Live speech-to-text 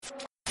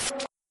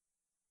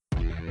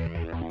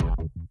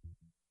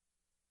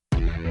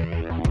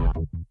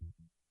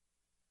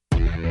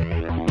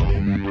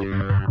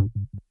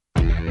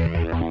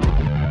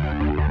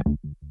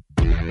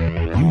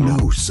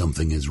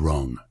something is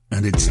wrong,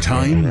 and it's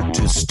time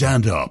to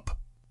stand up.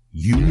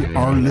 You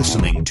are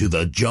listening to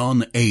The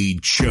John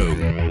Age Show.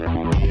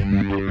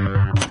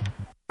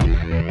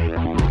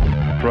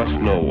 Trust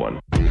no one.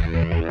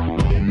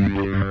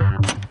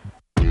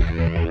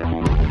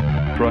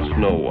 Trust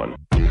no one.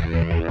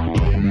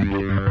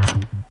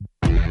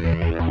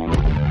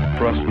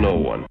 Trust no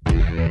one.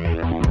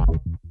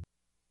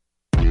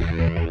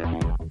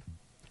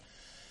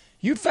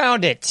 You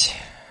found it.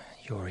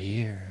 You're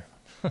here.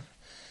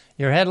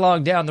 You're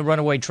headlong down the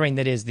runaway train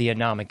that is the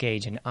Anomic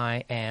Age, and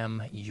I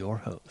am your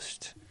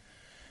host,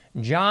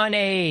 John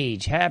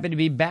Age. Happy to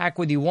be back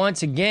with you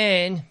once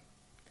again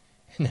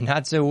in the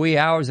not-so-wee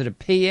hours of the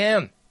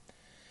PM.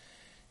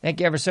 Thank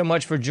you ever so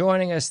much for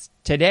joining us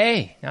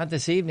today. Not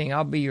this evening.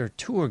 I'll be your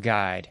tour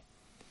guide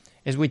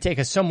as we take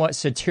a somewhat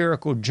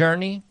satirical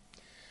journey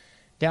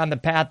down the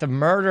path of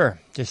murder,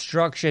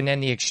 destruction,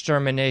 and the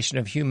extermination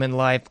of human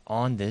life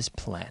on this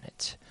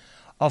planet.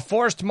 A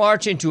forced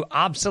march into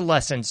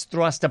obsolescence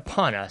thrust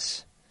upon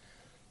us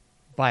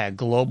by a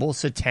global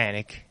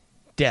satanic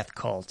death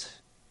cult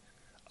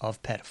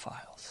of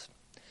pedophiles.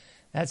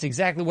 That's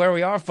exactly where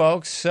we are,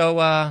 folks.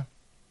 So,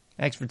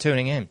 thanks for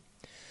tuning in.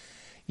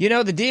 You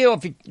know the deal.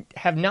 If you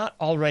have not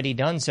already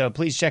done so,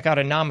 please check out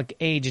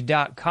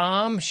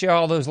anomicage.com. Share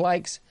all those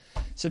likes.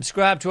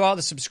 Subscribe to all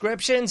the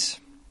subscriptions.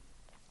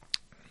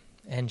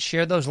 And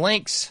share those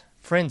links.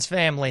 Friends,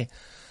 family,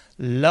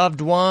 loved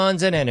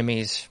ones, and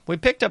enemies. We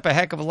picked up a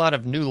heck of a lot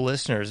of new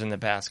listeners in the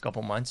past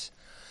couple months.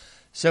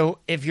 So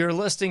if you're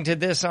listening to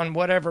this on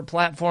whatever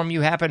platform you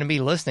happen to be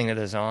listening to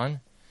this on,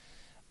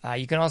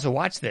 you can also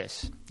watch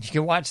this. You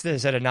can watch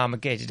this at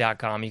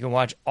anomicage.com. You can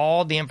watch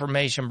all the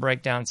information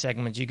breakdown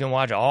segments. You can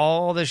watch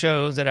all the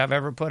shows that I've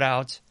ever put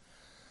out.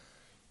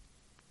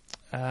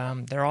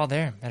 They're all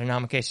there at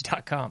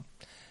anomicage.com.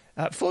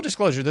 Full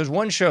disclosure, there's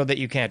one show that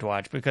you can't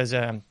watch because,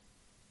 well,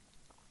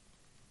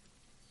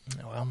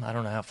 I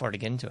don't know how far to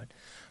get into it.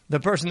 The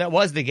person that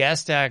was the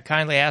guest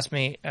kindly asked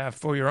me,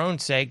 for your own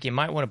sake, you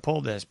might want to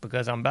pull this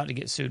because I'm about to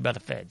get sued by the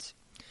feds.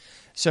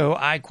 So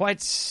I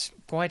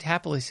quite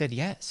happily said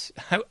yes.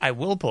 I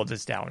will pull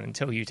this down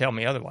until you tell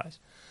me otherwise.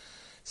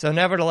 So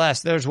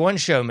nevertheless, there's one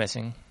show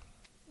missing,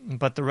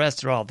 but the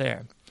rest are all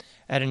there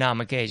at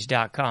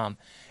anomicage.com.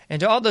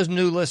 And to all those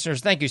new listeners,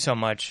 thank you so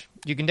much.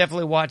 You can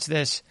definitely watch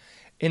this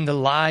in the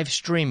live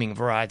streaming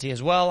variety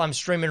as well. I'm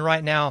streaming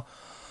right now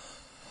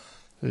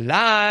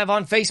live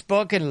on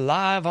Facebook and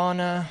live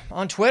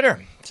on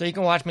Twitter. So you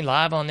can watch me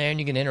live on there and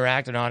you can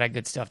interact and all that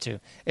good stuff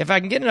too. If I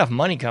can get enough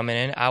money coming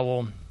in, I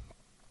will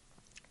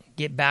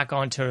get back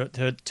onto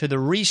the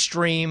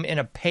restream in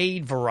a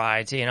paid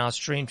variety, and I'll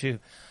stream to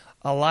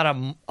a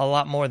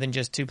lot more than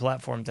just two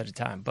platforms at a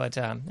time. But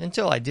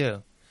until I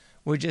do,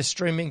 we're just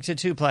streaming to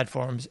two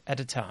platforms at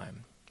a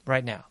time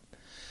right now.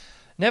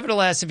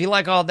 Nevertheless, if you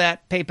like all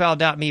that,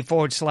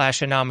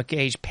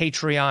 paypal.me/anomicage,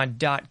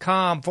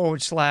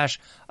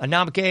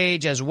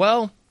 patreon.com/anomicage as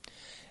well.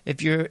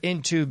 If you're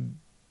into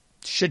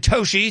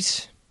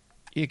Satoshis,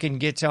 you can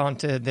get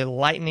onto the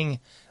Lightning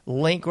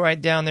link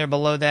right down there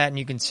below that, and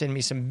you can send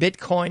me some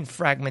Bitcoin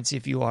fragments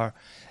if you are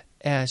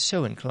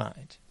so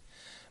inclined.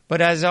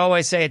 But as I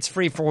always say, it's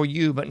free for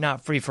you, but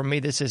not free for me.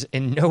 This is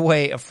in no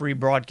way a free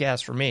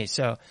broadcast for me.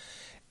 So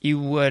you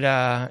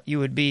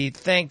would be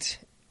thanked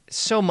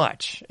so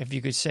much if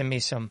you could send me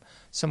some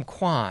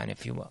Quan,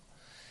 if you will,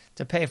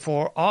 to pay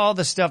for all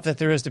the stuff that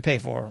there is to pay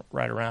for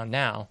right around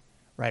now,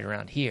 right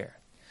around here.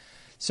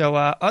 So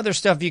other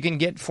stuff you can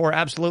get for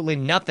absolutely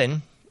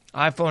nothing,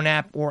 iPhone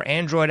app or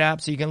Android app,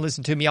 so you can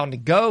listen to me on the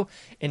go,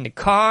 in the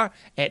car,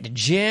 at the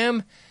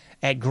gym,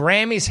 at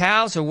Grammy's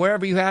house, or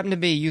wherever you happen to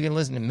be, you can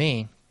listen to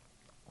me.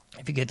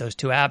 If you get those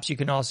two apps, you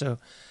can also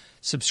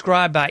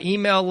subscribe by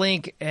email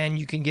link, and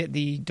you can get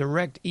the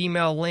direct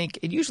email link.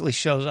 It usually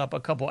shows up a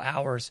couple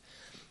hours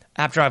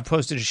after I've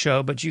posted a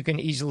show, but you can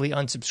easily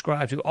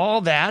unsubscribe to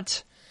all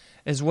that,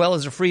 as well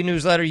as a free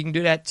newsletter. You can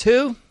do that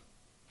too,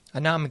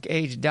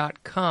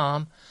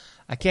 anomicage.com.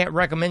 I can't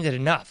recommend it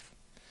enough.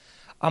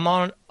 I'm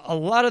on a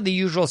lot of the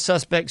usual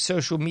suspect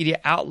social media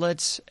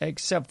outlets,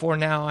 except for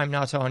now I'm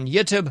not on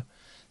YouTube,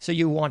 so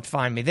you won't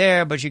find me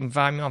there, but you can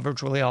find me on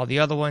virtually all the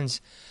other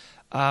ones.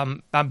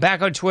 I'm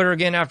back on Twitter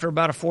again after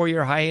about a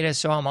 4-year hiatus,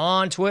 so I'm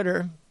on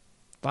Twitter.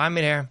 Find me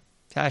there.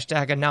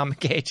 Hashtag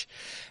Anomicage.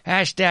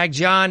 Hashtag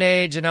John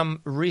Age, and I'm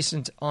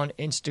recent on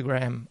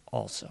Instagram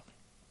also.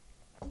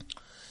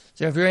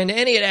 So if you're into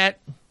any of that,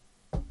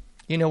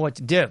 you know what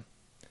to do.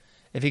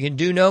 If you can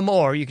do no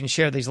more, you can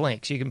share these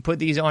links. You can put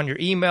these on your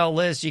email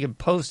list. You can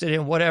post it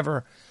in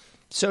whatever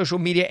social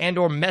media and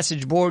or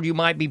message board you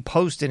might be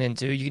posting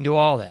into. You can do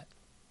all that.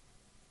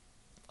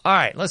 All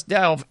right, let's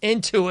delve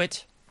into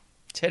it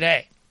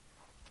today.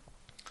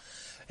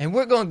 And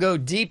we're going to go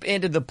deep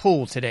into the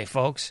pool today,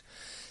 folks.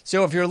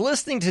 So if you're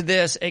listening to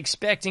this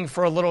expecting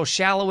for a little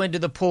shallow into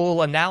the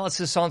pool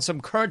analysis on some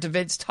current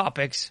events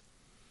topics,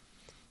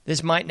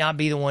 this might not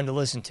be the one to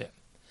listen to.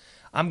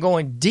 I'm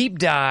going deep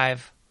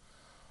dive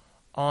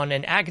on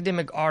an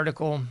academic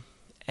article,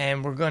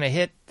 and we're going to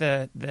hit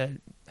the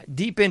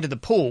deep into the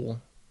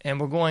pool, and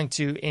we're going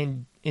to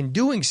in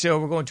doing so,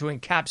 we're going to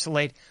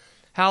encapsulate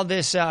how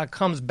this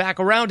comes back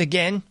around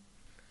again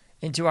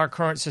into our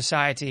current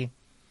society.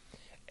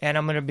 And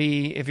I'm going to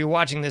be, if you're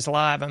watching this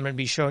live, I'm going to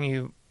be showing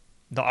you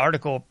the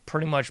article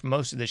pretty much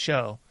most of the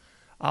show.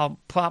 I'll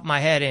pop my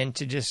head in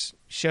to just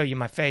show you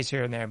my face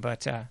here and there,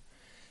 but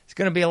it's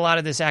going to be a lot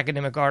of this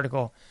academic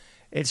article.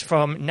 It's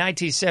from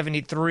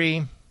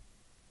 1973.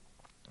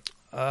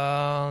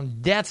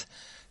 Death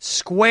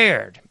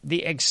Squared,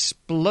 the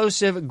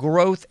explosive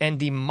growth and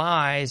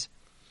demise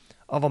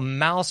of a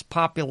mouse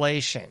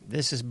population.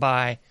 This is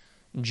by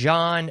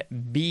John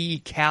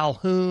B.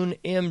 Calhoun,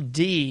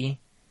 MD,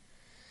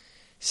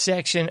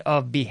 section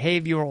of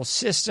Behavioral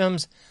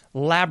Systems,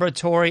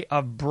 Laboratory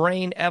of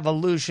Brain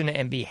Evolution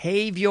and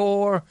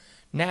Behavior,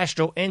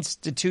 National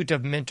Institute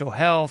of Mental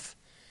Health,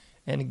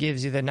 and it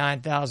gives you the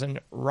 9000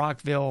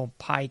 Rockville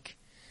Pike,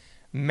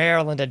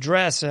 Maryland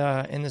address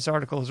in this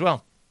article as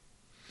well.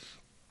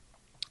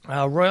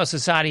 Royal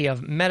Society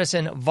of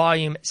Medicine,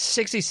 Volume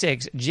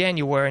 66,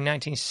 January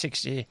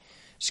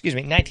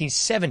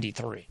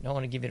 1973. Don't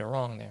want to give you the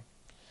wrong there.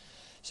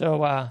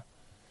 So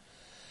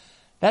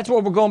that's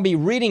what we're going to be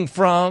reading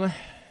from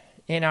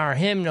in our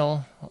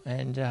hymnal,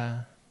 and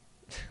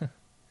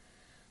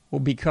we'll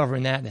be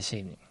covering that this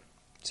evening.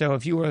 So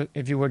if you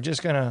were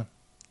just going to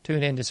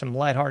tune into some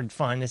lighthearted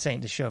fun, this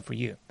ain't the show for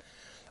you.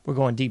 We're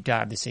going deep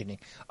dive this evening.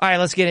 All right,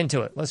 let's get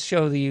into it. Let's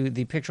show you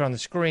the picture on the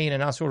screen,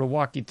 and I'll sort of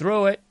walk you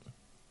through it.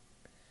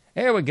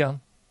 There we go.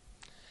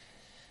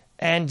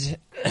 And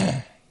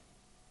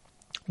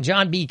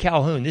John B.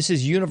 Calhoun, this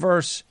is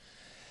Universe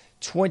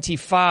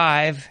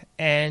 25,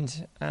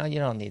 and you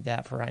don't need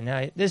that for right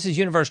now. This is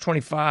Universe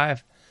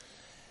 25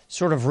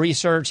 sort of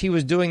research. He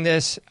was doing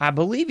this, I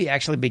believe he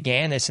actually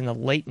began this in the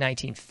late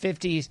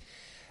 1950s,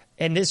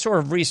 and this sort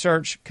of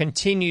research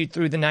continued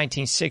through the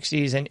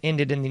 1960s and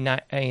ended in the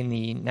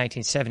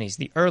 1970s,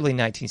 the early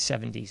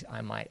 1970s,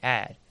 I might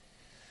add.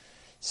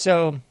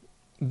 So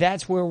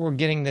that's where we're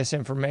getting this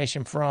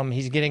information from.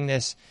 He's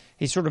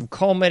sort of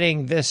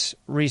culminating this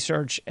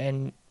research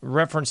and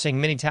referencing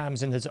many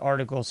times in this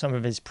article some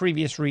of his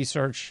previous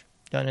research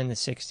done in the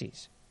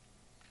 60s.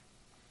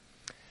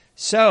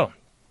 So,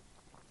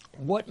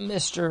 what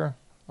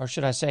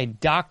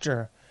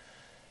Dr.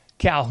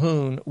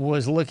 Calhoun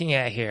was looking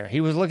at here,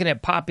 he was looking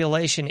at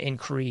population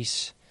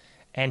increase,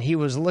 and he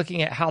was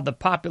looking at how the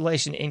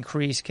population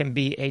increase can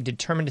be a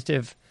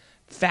determinative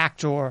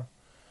factor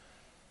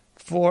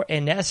for,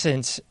 in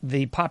essence,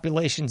 the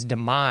population's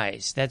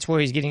demise. That's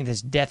where he's getting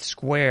this death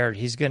squared.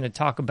 He's going to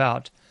talk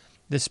about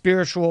the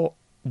spiritual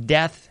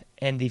death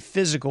and the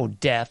physical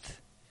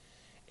death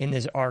in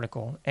this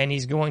article. And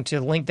he's going to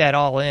link that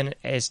all in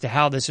as to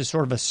how this is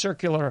sort of a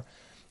circular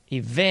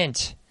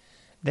event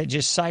that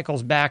just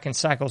cycles back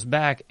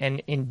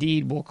and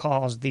indeed will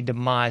cause the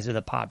demise of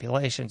the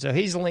population. So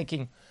he's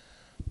linking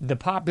the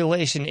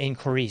population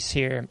increase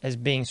here as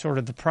being sort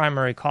of the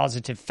primary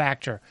causative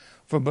factor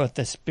for both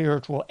the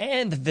spiritual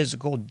and the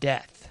physical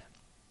death.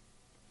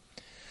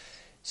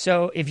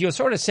 So if you'll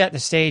sort of set the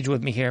stage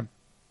with me here,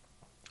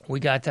 we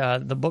got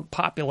the book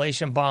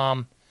Population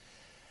Bomb.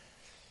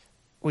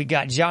 We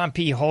got John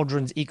P.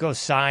 Holdren's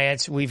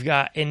Eco-Science. We've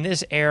got, in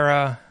this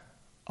era,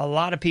 a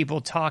lot of people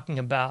talking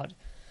about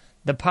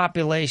the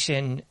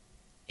population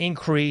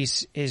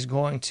increase is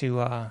going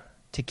to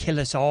kill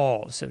us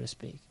all, so to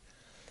speak.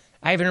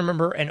 I even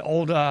remember an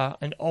old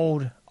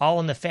All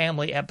in the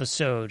Family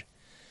episode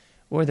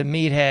where the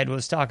meathead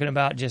was talking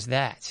about just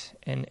that,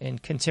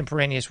 and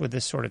contemporaneous with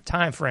this sort of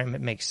time frame,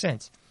 it makes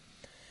sense,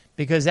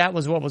 because that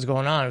was what was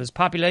going on. It was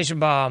population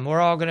bomb. We're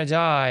all going to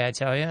die, I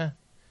tell you,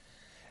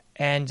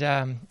 and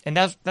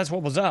that's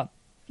what was up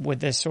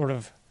with this sort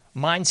of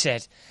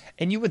mindset.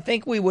 And you would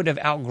think we would have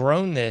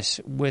outgrown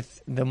this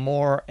with the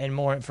more and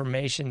more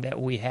information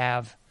that we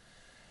have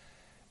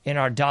in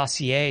our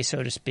dossier,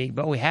 so to speak,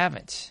 but we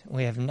haven't.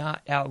 We have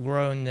not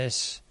outgrown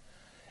this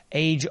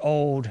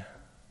age-old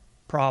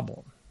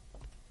problem.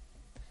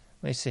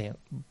 Let me see.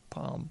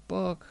 Palm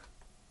book.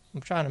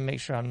 I'm trying to make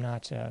sure I'm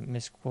not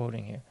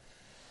misquoting here.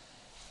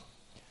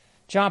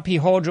 John P.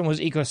 Holdren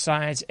was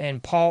Eco-Science,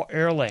 and Paul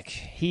Ehrlich,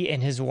 he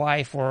and his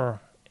wife were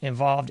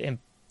involved in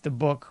the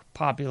book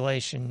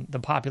The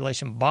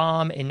Population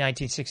Bomb in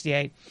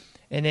 1968,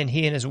 and then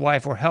he and his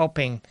wife were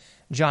helping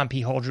John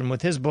P. Holdren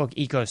with his book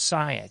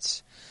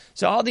Eco-Science.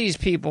 So all these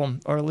people,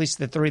 or at least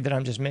the three that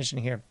I'm just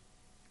mentioning here,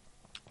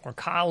 were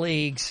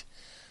colleagues.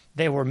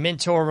 They were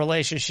mentor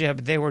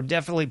relationship. They were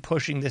definitely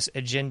pushing this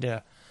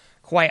agenda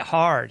quite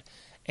hard.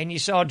 And you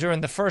saw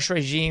during the first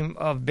regime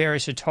of Barry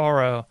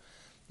Soetoro,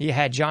 you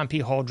had John P.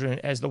 Holdren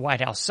as the White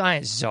House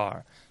science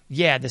czar.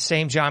 Yeah, the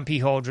same John P.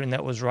 Holdren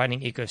that was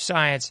writing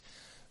Eco-Science,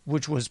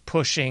 which was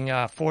pushing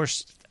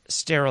forced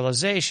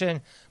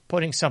sterilization,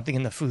 putting something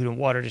in the food and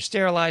water to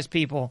sterilize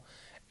people.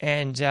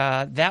 And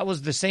that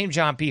was the same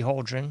John P.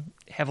 Holdren,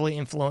 heavily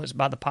influenced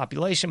by the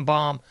population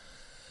bomb.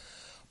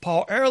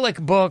 Paul Ehrlich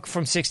book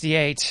from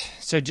 68.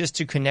 So just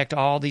to connect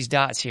all these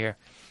dots here,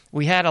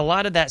 we had a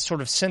lot of that sort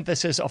of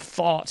synthesis of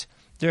thought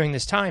during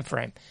this time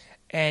frame.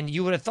 And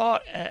you would have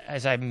thought,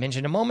 as I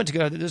mentioned a moment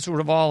ago, that this would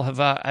have all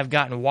have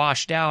gotten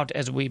washed out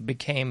as we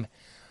became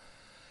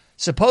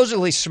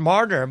supposedly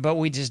smarter, but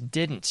we just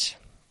didn't.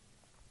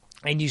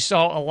 And you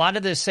saw a lot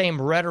of the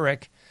same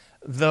rhetoric,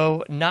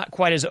 though not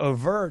quite as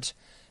overt,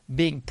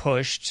 being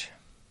pushed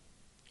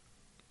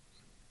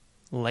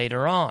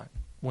later on,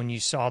 when you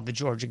saw the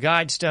Georgia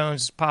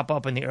Guidestones pop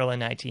up in the early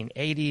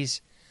 1980s,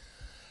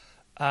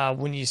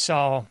 when you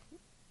saw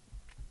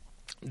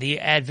the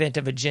advent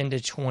of Agenda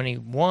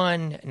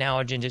 21, now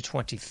Agenda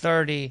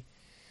 2030,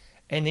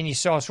 and then you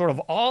saw sort of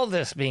all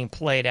this being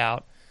played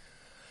out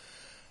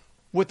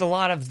with a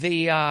lot of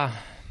the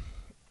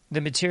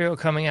material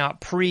coming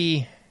out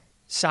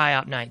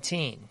pre-PSYOP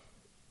 19.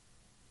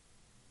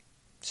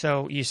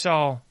 So you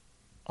saw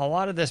a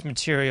lot of this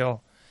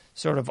material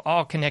sort of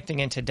all connecting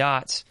into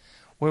dots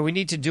where we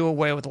need to do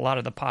away with a lot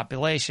of the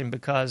population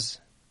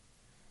because,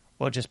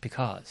 well, just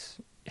because.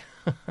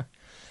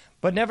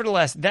 But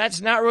nevertheless, that's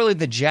not really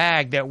the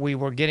jag that we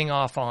were getting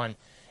off on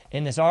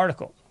in this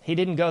article. He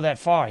didn't go that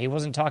far. He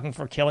wasn't talking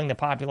for killing the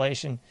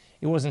population.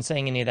 He wasn't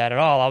saying any of that at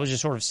all. I was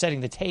just sort of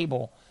setting the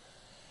table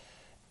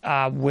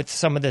with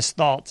some of this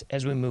thought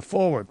as we move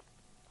forward.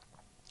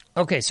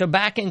 Okay, so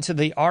back into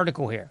the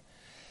article here.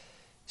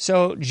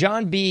 So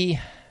John B.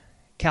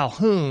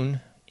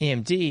 Calhoun,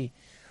 MD,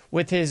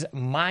 with his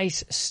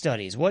mice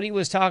studies. What he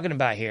was talking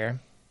about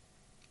here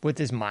with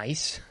his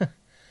mice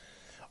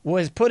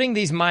was putting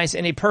these mice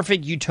in a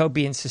perfect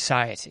utopian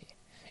society.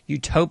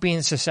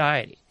 Utopian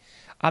society.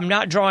 I'm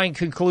not drawing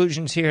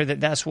conclusions here that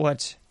that's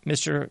what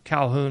Mr.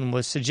 Calhoun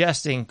was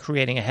suggesting,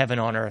 creating a heaven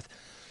on earth.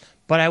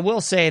 But I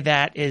will say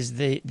that is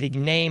the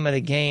name of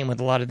the game with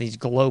a lot of these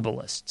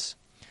globalists.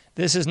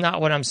 This is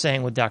not what I'm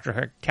saying with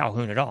Dr.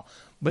 Calhoun at all.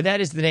 But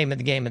that is the name of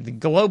the game of the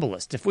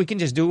globalists. If we can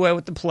just do away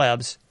with the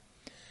plebs,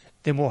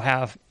 then we'll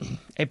have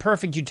a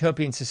perfect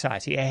utopian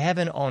society, a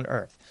heaven on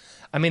earth.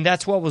 I mean,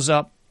 that's what was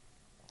up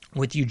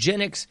with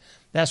eugenics.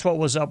 That's what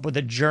was up with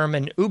the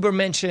German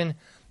Übermenschen.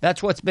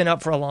 That's what's been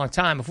up for a long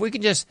time. If we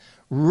can just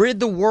rid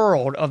the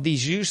world of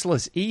these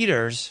useless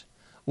eaters,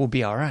 we'll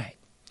be all right.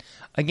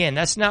 Again,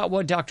 that's not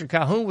what Dr.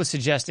 Calhoun was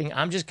suggesting.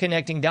 I'm just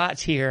connecting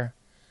dots here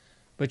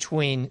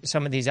between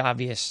some of these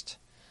obvious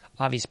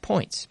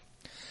points.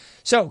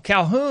 So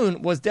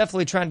Calhoun was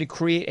definitely trying to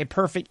create a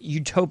perfect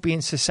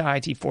utopian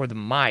society for the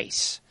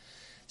mice.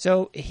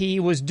 So he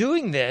was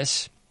doing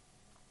this,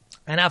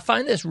 and I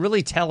find this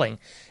really telling.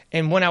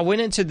 And when I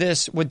went into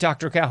this with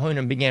Dr. Calhoun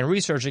and began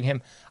researching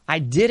him, I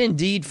did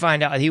indeed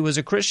find out he was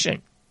a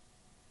Christian.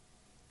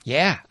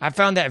 Yeah, I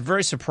found that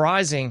very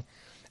surprising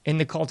in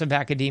the cult of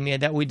academia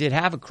that we did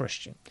have a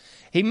Christian.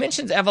 He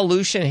mentions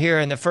evolution here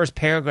in the first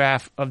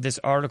paragraph of this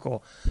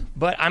article,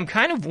 but I'm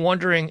kind of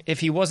wondering if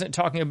he wasn't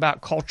talking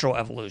about cultural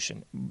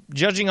evolution.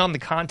 Judging on the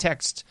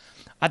context,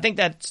 I think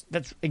that's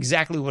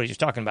exactly what he was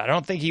talking about. I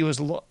don't think he was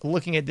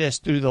looking at this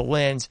through the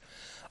lens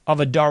of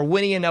a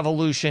Darwinian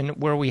evolution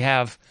where we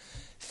have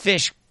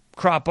fish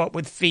crop up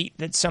with feet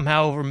that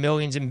somehow over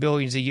millions and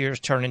billions of years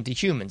turn into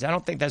humans. I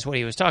don't think that's what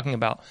he was talking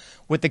about.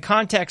 With the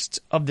context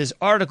of this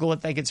article, I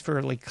think it's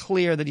fairly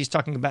clear that he's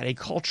talking about a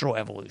cultural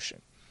evolution.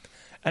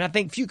 And I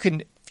think if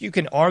you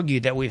can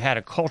argue that we've had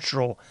a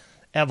cultural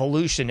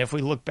evolution, if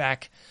we look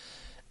back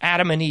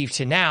Adam and Eve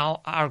to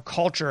now, our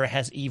culture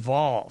has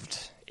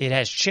evolved. It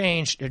has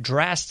changed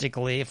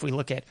drastically if we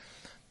look at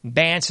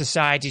band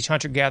societies,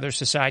 hunter-gatherer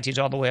societies,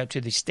 all the way up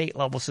to the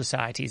state-level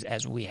societies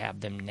as we have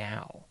them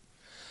now.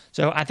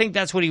 So I think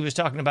that's what he was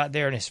talking about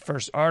there in his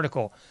first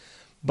article.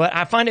 But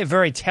I find it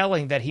very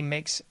telling that he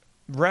makes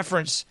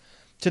reference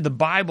to the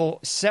Bible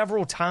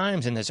several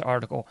times in this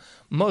article,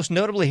 most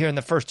notably here in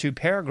the first two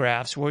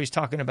paragraphs where he's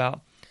talking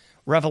about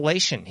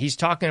Revelation. He's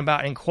talking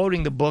about and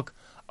quoting the book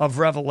of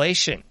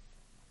Revelation.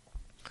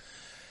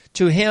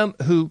 To him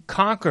who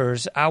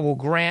conquers, I will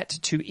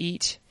grant to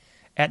eat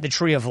at the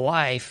tree of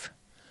life,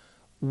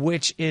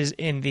 which is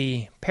in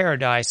the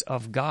paradise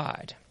of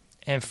God.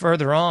 And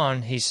further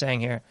on, he's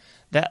saying here,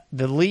 that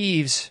the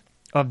leaves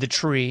of the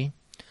tree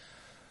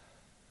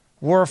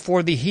were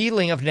for the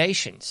healing of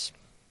nations.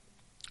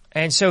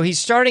 And so he's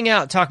starting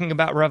out talking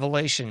about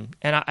Revelation,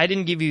 and I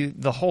didn't give you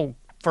the whole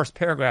first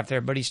paragraph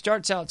there, but he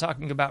starts out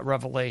talking about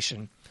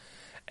Revelation,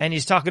 and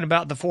he's talking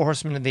about the four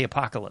horsemen of the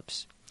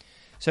apocalypse.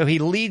 So he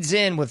leads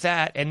in with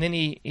that, and then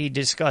he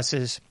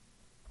discusses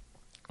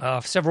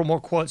several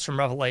more quotes from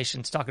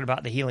Revelations talking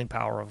about the healing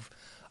power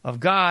of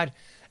God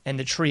and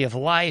the tree of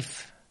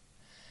life.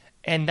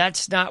 And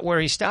that's not where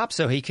he stops,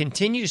 so he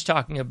continues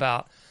talking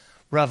about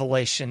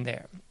Revelation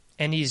there.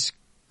 And he's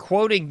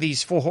quoting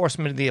these four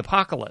horsemen of the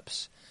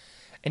apocalypse.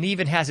 And he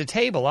even has a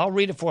table. I'll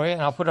read it for you,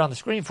 and I'll put it on the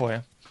screen for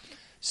you.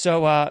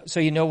 So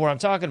you know what I'm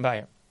talking about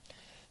here.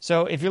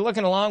 So if you're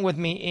looking along with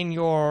me in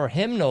your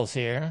hymnals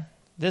here,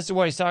 this is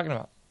what he's talking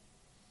about.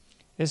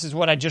 This is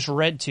what I just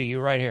read to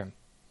you right here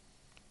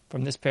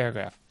from this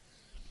paragraph.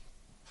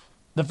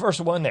 The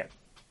first one there.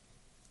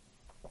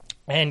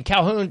 And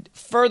Calhoun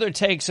further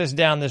takes us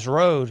down this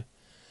road.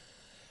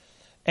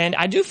 And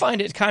I do find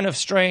it kind of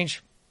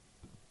strange.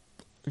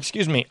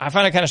 I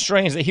find it kind of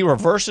strange that he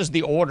reverses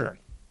the order.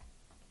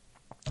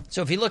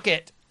 So if you look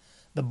at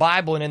the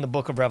Bible and in the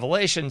book of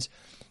Revelations,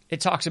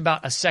 it talks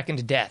about a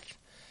second death.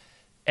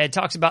 It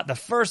talks about the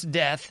first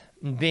death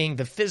being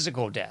the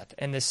physical death,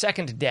 and the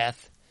second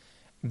death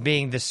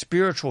being the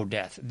spiritual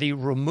death, the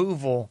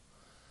removal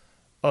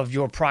of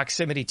your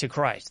proximity to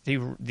Christ,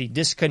 the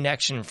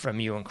disconnection from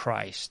you in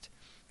Christ,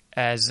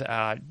 as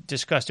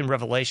discussed in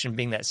Revelation,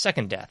 being that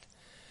second death.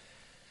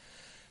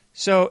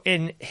 So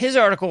in his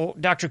article,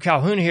 Dr.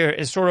 Calhoun here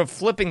is sort of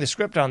flipping the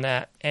script on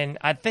that, and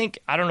I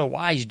don't know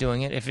why he's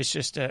doing it, if it's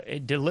just a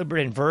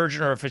deliberate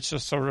inversion or if it's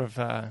just sort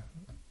of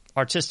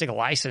artistic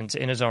license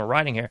in his own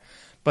writing here.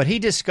 But he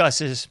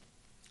discusses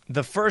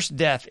the first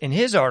death in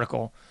his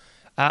article,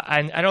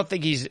 and I don't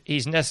think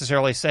he's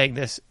necessarily saying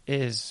this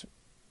is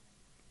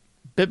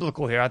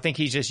biblical here. I think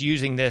he's just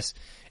using this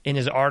in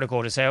his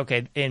article to say,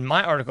 okay, in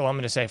my article, I'm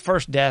going to say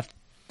first death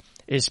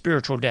is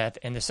spiritual death,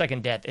 and the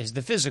second death is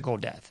the physical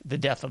death, the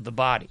death of the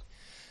body.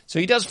 So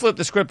he does flip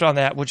the script on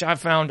that, which I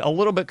found a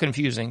little bit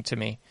confusing to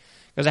me,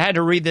 because I had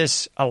to read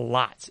this a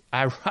lot.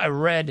 I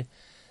read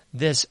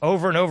this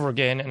over and over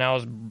again, and I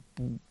was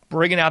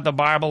bringing out the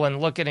Bible and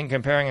looking and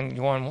comparing and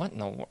going, what in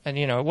the world? And,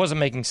 it wasn't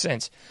making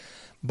sense.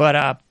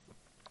 But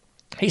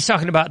he's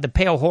talking about the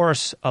pale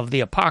horse of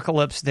the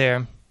apocalypse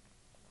there,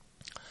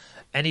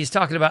 and he's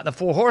talking about the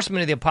four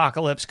horsemen of the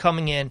apocalypse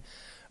coming in,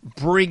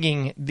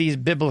 bringing these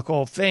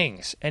biblical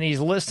things. And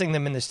he's listing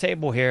them in this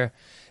table here.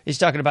 He's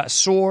talking about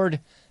sword,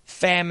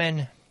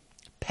 famine,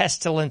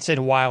 pestilence,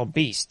 and wild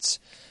beasts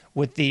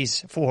with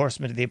these four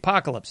horsemen of the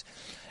apocalypse.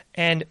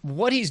 And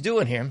what he's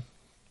doing here,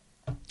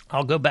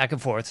 I'll go back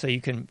and forth so you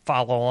can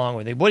follow along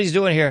with it. What he's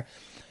doing here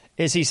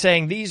is he's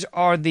saying these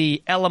are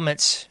the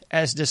elements,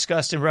 as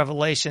discussed in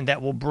Revelation,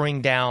 that will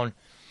bring down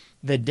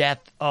the death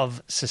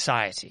of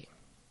society,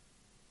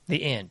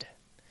 the end.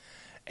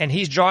 And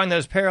he's drawing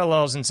those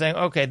parallels and saying,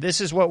 okay,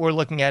 this is what we're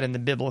looking at in the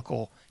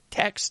biblical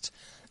text,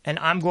 and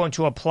I'm going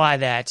to apply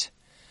that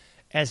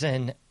as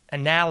an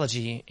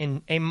analogy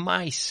in a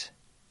mice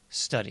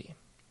study.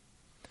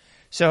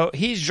 So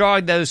he's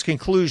drawing those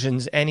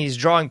conclusions, and he's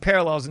drawing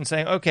parallels and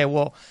saying, okay,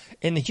 well,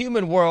 in the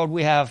human world,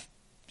 we have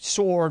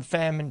sword,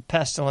 famine,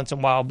 pestilence,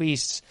 and wild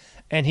beasts,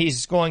 and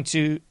he's going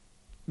to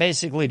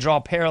basically draw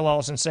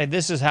parallels and say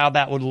this is how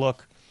that would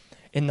look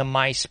in the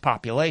mice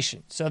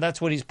population. So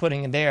that's what he's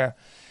putting in there.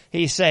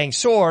 He's saying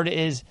sword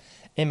is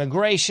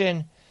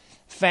immigration,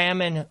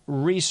 famine,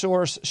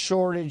 resource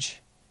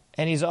shortage,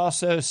 and he's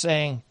also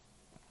saying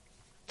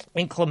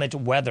inclement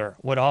weather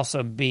would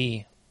also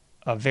be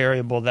a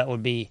variable that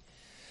would be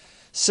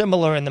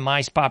similar in the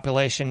mice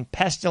population.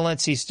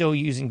 Pestilence, he's still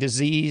using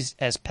disease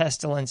as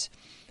pestilence,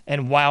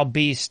 and wild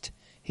beast,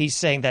 he's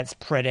saying that's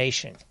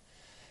predation.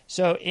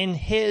 So in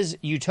his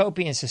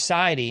utopian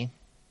society,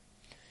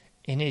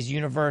 in his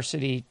Universe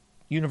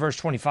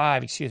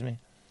 25,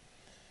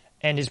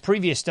 and his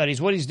previous studies,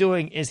 what he's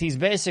doing is he's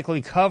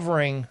basically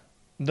covering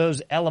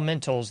those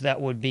elementals that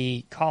would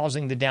be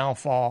causing the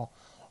downfall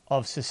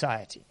of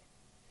society.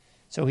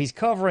 So he's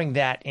covering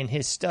that in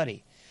his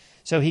study.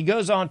 So he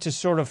goes on to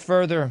sort of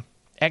further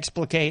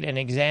explicate and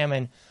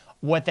examine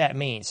what that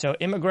means. So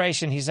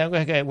immigration, he's saying,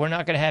 okay, we're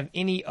not going to have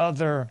any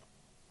other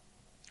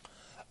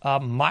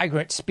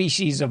migrant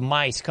species of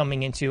mice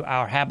coming into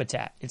our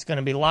habitat. It's going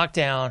to be locked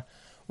down.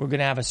 We're going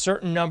to have a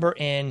certain number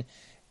in,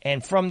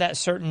 and from that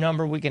certain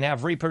number, we can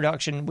have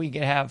reproduction. We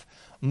can have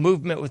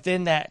movement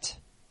within that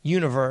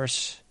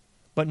universe,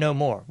 but no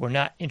more. We're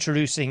not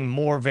introducing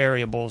more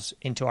variables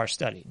into our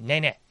study.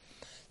 Nay.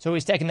 So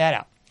he's taking that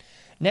out.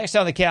 Next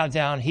on the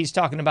countdown, he's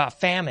talking about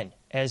famine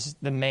as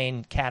the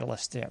main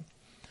catalyst there.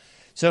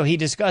 So he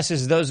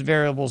discusses those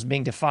variables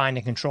being defined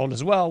and controlled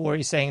as well, where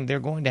he's saying they're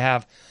going to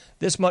have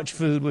this much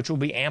food, which will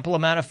be ample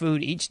amount of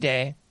food each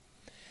day.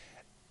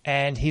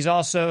 And he's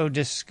also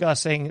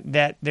discussing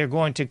that they're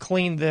going to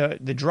clean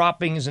the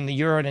droppings and the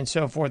urine and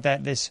so forth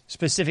at this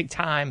specific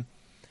time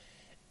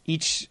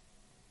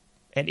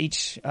at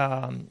each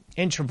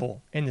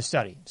interval in the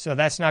study. So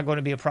that's not going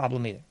to be a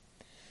problem either.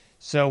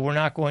 So we're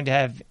not going to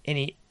have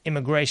any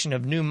immigration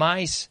of new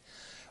mice.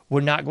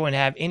 We're not going to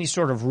have any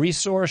sort of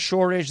resource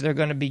shortage. They're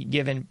going to be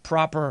given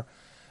proper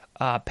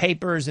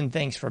papers and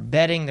things for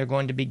bedding. They're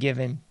going to be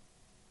given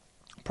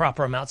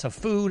proper amounts of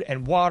food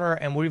and water,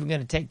 and we're even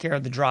going to take care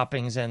of the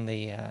droppings and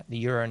the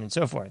urine and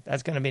so forth.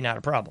 That's going to be not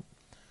a problem.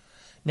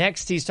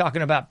 Next, he's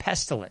talking about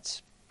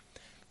pestilence.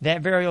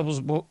 That variable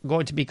is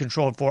going to be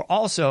controlled for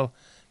also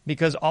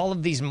because all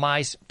of these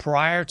mice,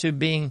 prior to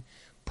being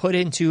put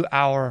into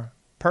our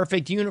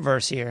perfect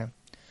universe here,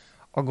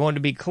 are going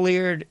to be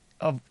cleared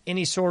of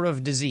any sort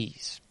of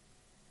disease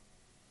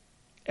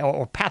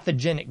or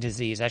pathogenic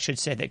disease, I should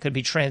say, that could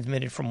be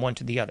transmitted from one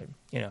to the other,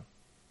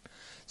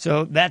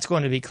 So that's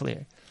going to be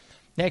clear.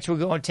 Next, we're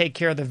going to take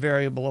care of the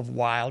variable of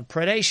wild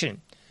predation,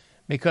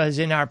 because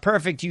in our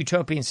perfect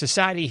utopian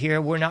society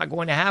here, we're not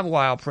going to have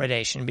wild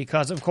predation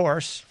because, of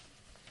course,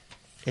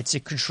 it's a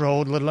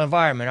controlled little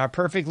environment, our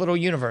perfect little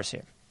universe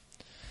here.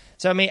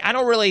 So, I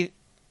don't really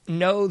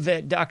know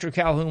that Dr.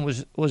 Calhoun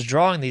was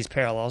drawing these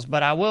parallels,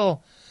 but I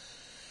will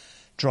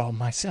draw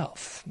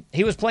myself.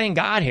 He was playing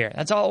God here.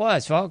 That's all it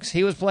was, folks.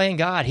 He was playing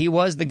God. He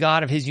was the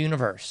God of his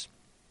universe.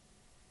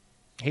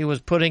 He was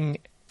putting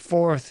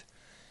forth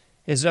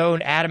his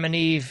own Adam and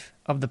Eve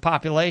of the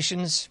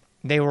populations.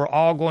 They were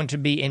all going to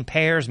be in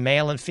pairs,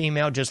 male and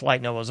female, just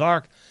like Noah's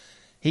Ark.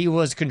 He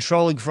was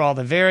controlling for all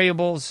the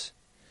variables.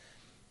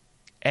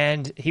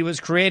 And he was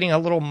creating a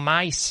little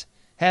mice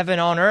heaven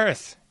on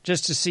earth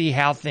just to see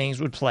how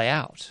things would play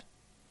out.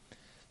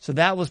 So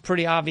that was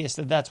pretty obvious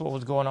that that's what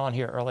was going on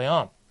here early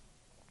on.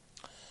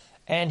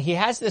 And he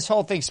has this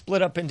whole thing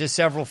split up into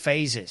several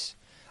phases.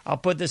 I'll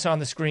put this on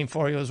the screen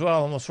for you as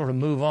well, and we'll sort of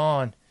move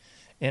on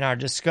in our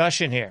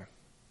discussion here.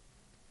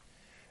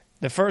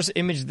 The first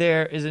image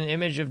there is an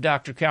image of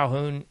Dr.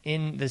 Calhoun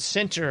in the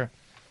center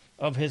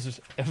of his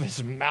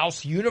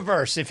mouse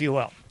universe, if you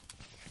will.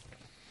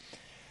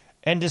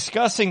 And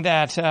discussing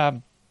that,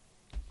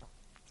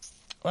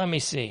 let me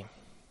see.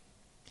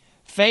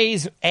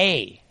 Phase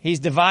A, he's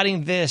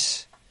dividing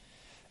this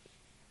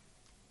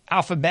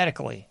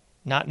alphabetically,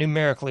 not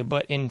numerically,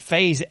 but in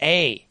phase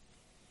A.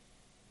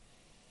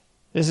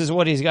 This is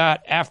what he's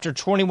got. After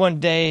 21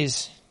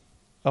 days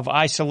of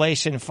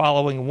isolation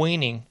following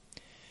weaning,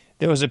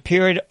 there was a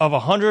period of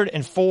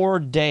 104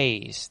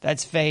 days.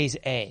 That's phase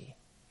A.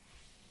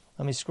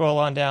 Let me scroll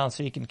on down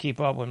so you can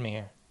keep up with me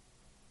here.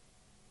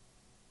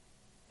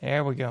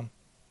 There we go.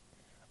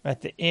 We're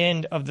at the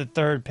end of the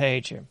third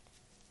page here.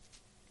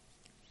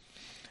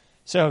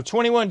 So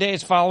 21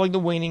 days following the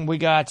weaning, we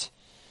got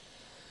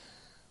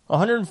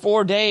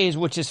 104 days,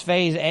 which is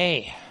phase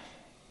A.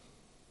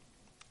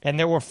 And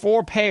there were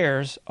 4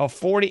 pairs of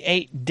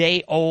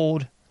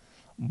 48-day-old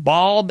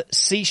bulb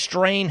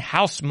C-strain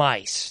house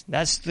mice.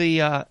 That's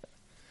the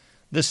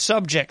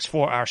subjects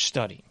for our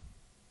study.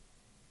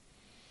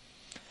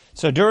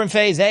 So during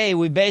phase A,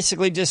 we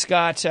basically just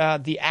got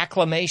the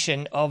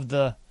acclimation of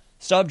the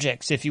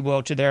subjects, if you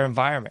will, to their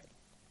environment.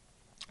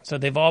 So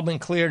they've all been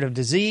cleared of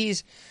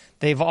disease.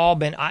 They've all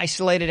been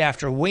isolated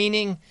after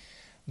weaning.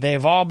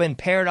 They've all been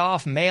paired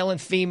off, male and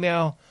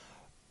female,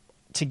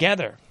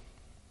 together.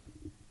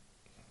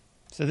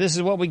 So this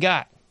is what we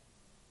got.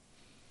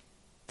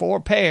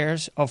 4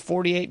 pairs of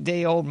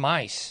 48-day-old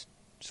mice.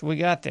 That's what we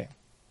got there.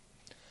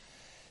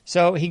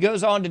 So he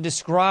goes on to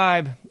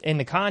describe in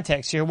the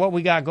context here what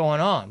we got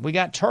going on. We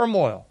got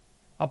turmoil.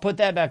 I'll put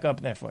that back up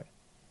there for you.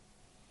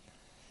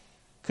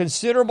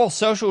 Considerable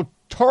social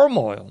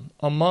turmoil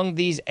among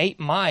these 8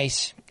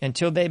 mice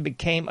until they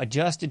became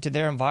adjusted to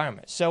their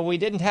environment. So we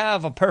didn't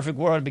have a perfect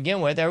world to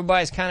begin with.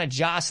 Everybody's kind of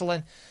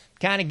jostling,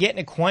 kind of getting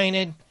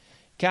acquainted,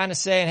 kind of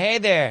saying, hey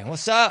there,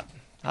 what's up?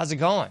 How's it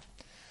going?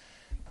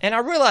 And I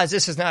realize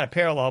this is not a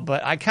parallel,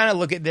 but I kind of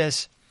look at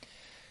this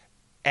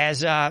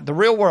as the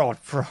real world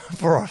for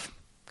a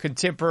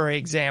contemporary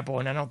example.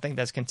 And I don't think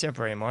that's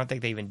contemporary anymore. I don't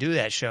think they even do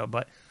that show.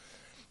 But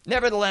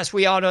nevertheless,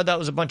 we all know that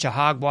was a bunch of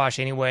hogwash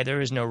anyway. There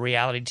is no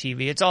reality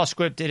TV. It's all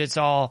scripted. It's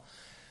all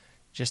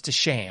just a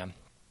sham.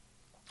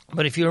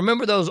 But if you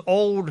remember those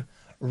old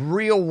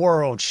real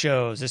world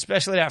shows,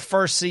 especially that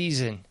first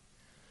season,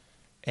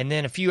 and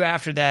then a few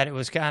after that, it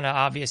was kind of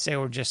obvious they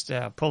were just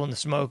pulling the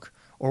smoke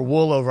or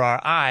wool over our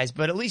eyes.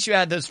 But at least you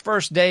had those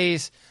first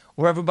days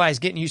where everybody's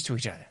getting used to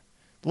each other.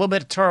 A little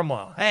bit of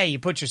turmoil. Hey, you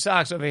put your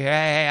socks over here.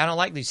 Hey, I don't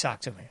like these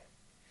socks over here.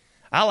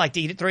 I like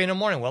to eat at 3 in the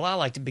morning. Well, I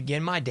like to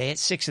begin my day at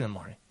 6 in the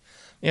morning.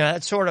 You know,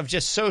 that's sort of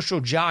just social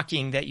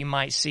jockeying that you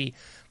might see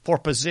for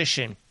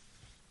position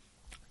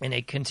in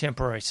a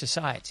contemporary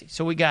society.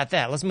 So we got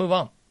that. Let's move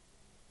on.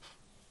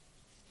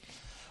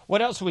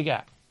 What else we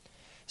got?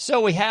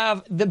 So we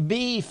have the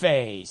B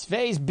phase.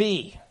 Phase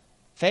B.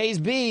 Phase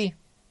B,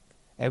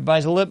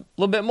 everybody's a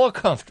little bit more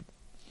comfortable.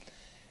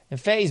 In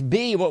phase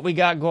B, what we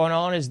got going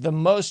on is the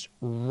most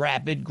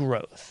rapid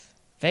growth.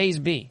 Phase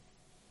B.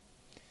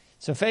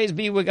 So phase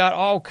B, we got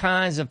all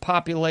kinds of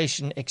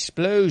population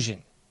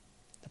explosion.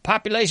 The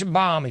population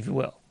bomb, if you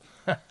will.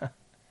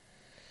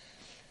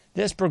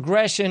 This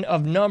progression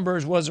of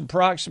numbers was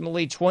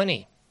approximately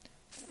 20,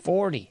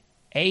 40,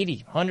 80,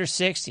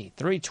 160,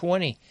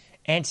 320,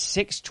 and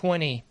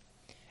 620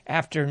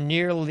 after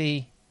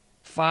nearly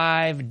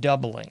 5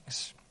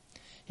 doublings.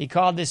 He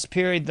called this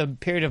period the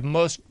period of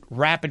most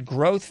rapid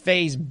growth,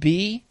 phase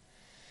B.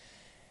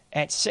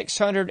 At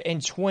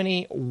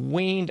 620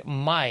 weaned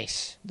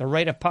mice, the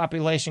rate of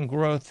population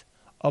growth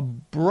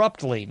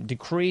abruptly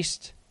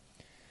decreased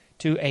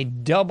to a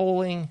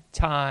doubling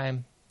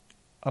time,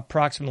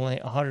 approximately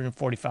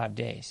 145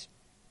 days.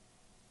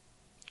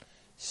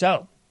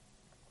 So,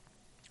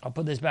 I'll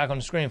put this back on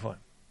the screen for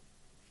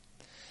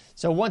you.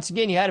 So once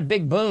again, you had a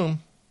big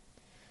boom,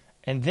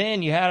 and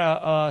then you had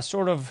a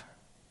sort of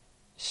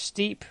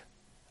steep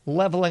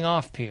leveling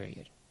off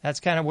period. That's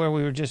kind of where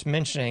we were just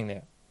mentioning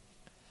there.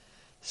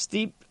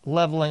 Steep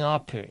leveling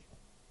off period.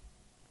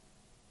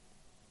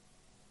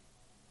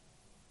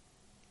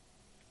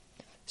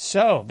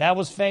 So that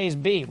was phase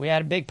B. We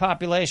had a big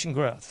population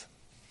growth.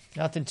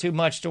 Nothing too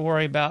much to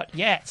worry about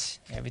yet.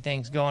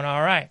 Everything's going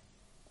all right.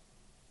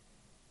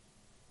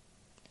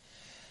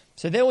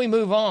 So then we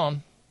move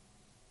on,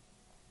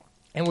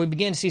 and we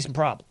begin to see some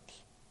problems.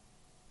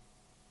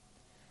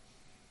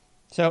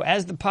 So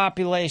as the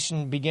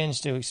population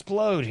begins to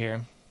explode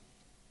here,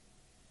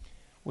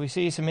 we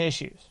see some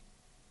issues.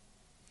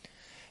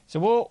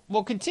 So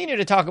we'll continue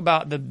to talk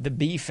about the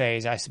B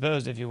phase, I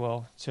suppose, if you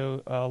will,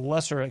 to a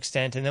lesser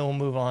extent, and then we'll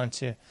move on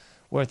to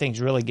where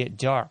things really get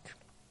dark.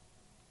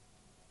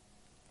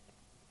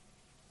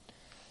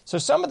 So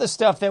some of the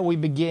stuff that we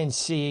begin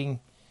seeing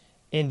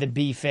in the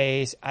B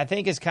phase, I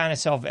think is kind of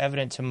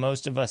self-evident to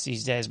most of us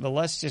these days, but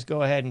let's just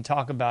go ahead and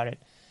talk about it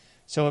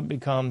so it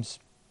becomes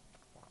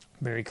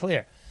very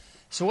clear.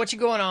 So what's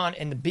going on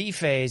in the B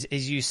phase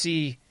is you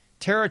see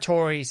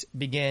territories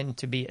begin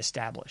to be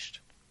established.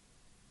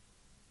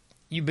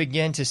 You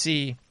begin to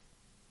see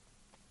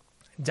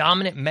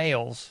dominant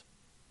males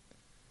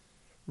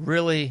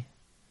really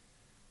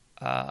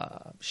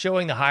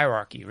showing the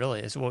hierarchy, really,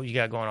 is what you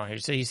got going on here.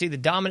 So you see the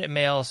dominant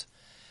males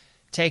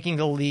taking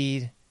the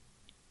lead.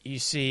 You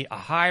see a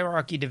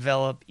hierarchy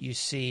develop. You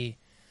see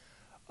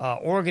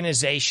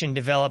organization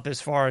develop as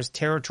far as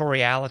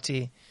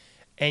territoriality.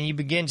 And you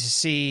begin to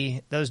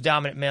see those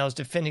dominant males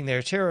defending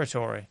their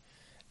territory.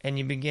 And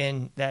you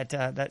begin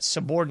that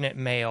subordinate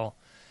male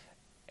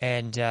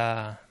and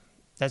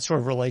that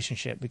sort of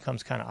relationship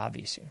becomes kind of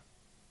obvious here.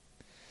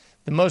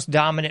 The most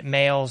dominant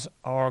males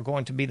are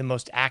going to be the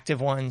most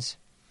active ones,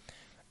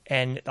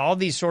 and all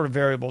these sort of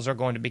variables are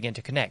going to begin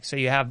to connect. So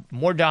you have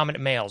more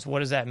dominant males. What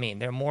does that mean?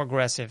 They're more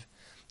aggressive.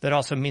 That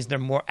also means they're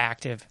more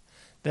active.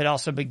 That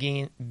also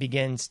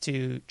begins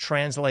to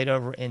translate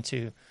over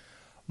into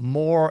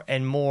more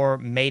and more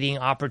mating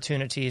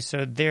opportunities.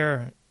 So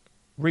their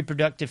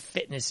reproductive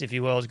fitness, if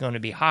you will, is going to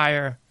be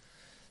higher.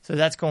 So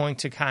that's going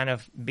to kind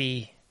of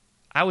be,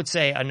 I would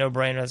say, a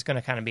no-brainer. That's going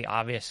to kind of be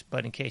obvious,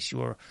 but in case you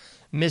were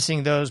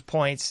missing those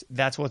points,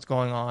 that's what's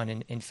going on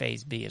in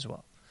Phase B as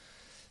well.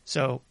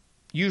 So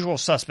usual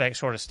suspect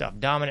sort of stuff.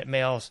 Dominant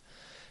males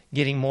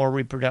getting more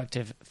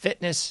reproductive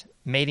fitness,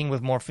 mating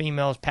with more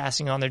females,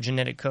 passing on their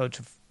genetic code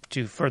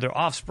to further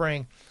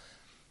offspring,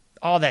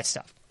 all that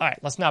stuff. All right,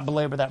 let's not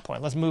belabor that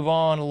point. Let's move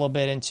on a little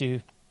bit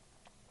into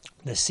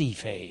the C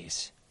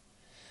phase.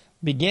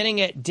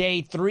 Beginning at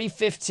day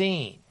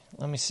 315.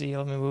 Let me see.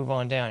 Let me move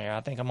on down here.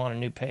 I think I'm on a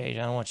new page.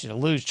 I don't want you to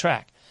lose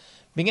track.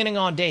 Beginning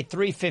on day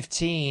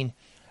 315,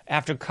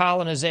 after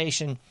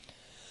colonization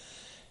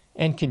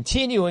and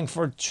continuing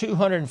for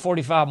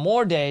 245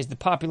 more days, the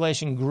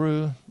population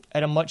grew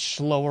at a much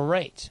slower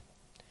rate.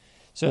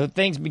 So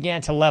things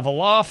began to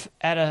level off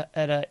at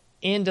a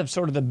end of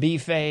sort of the B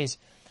phase,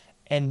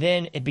 and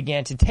then it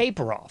began to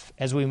taper off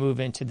as we move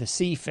into the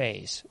C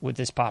phase with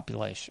this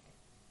population.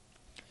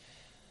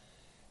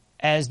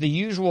 As the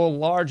usual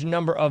large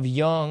number of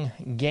young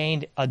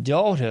gained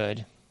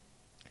adulthood,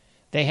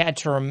 they had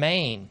to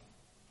remain,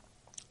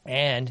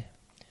 and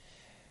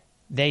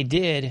they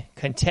did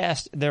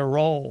contest their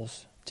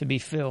roles to be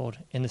filled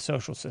in the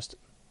social system.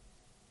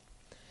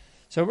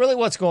 So really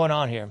what's going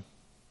on here?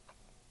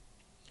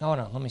 Hold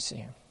on, let me see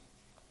here.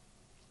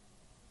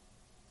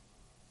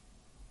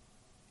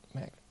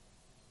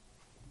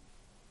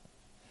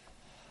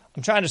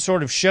 I'm trying to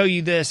sort of show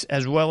you this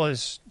as well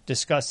as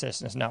discuss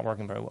this, and it's not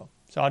working very well.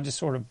 So I'll just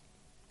sort of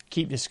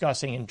keep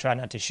discussing and try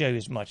not to show you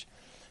as much.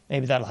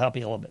 Maybe that'll help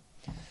you a little bit.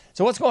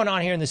 So what's going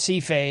on here in the C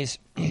phase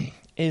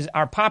is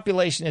our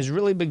population has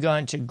really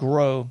begun to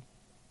grow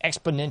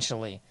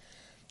exponentially.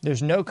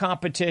 There's no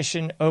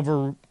competition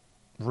over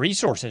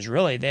resources,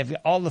 really. They've got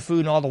all the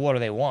food and all the water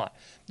they want.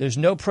 There's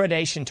no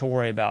predation to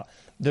worry about.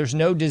 There's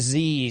no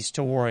disease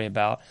to worry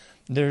about.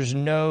 There's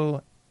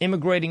no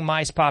immigrating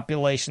mice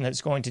population that's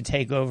going to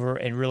take over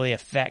and really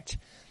affect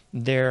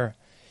their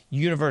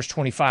Universe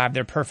 25,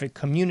 their perfect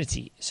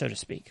community, so to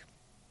speak.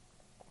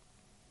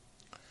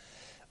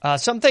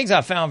 Some things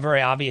I found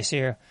very obvious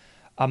here.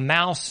 A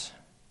mouse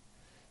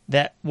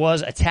that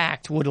was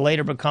attacked would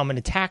later become an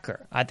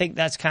attacker. I think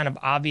that's kind of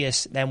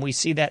obvious, and we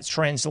see that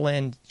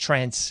translate.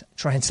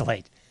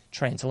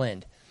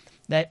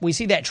 That we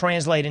see that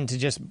translate into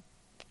just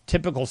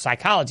typical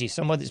psychology.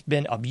 Someone that's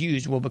been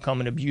abused will become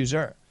an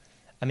abuser.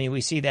 I mean,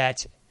 we see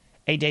that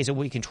 8 days a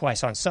week and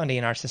twice on Sunday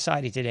in our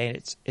society today,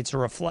 and it's a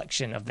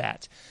reflection of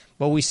that.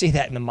 But we see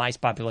that in the mice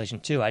population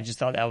too. I just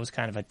thought that was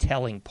kind of a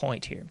telling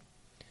point here.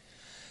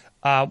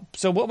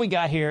 So what we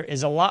got here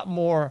is a lot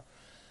more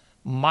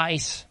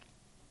mice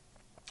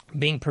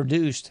being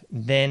produced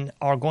than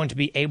are going to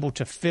be able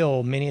to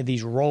fill many of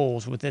these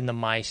roles within the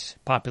mice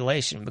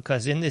population,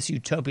 because in this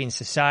utopian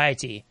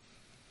society,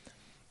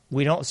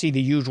 we don't see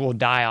the usual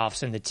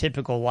die-offs and the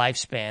typical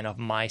lifespan of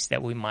mice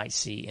that we might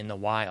see in the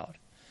wild.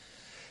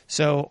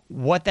 So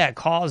what that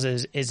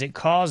causes is it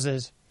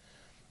causes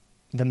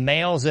the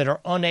males that are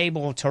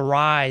unable to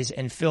rise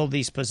and fill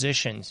these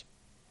positions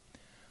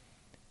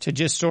to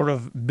just sort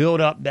of build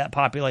up that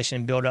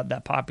population.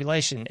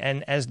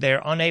 And as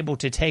they're unable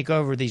to take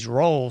over these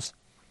roles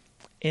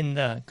in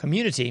the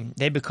community,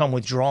 they become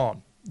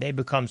withdrawn. They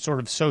become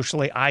sort of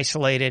socially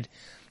isolated.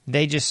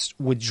 They just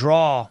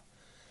withdraw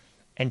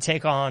and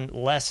take on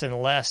less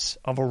and less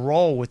of a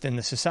role within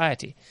the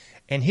society.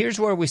 And here's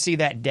where we see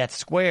that death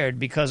squared,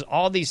 because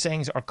all these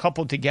things are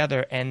coupled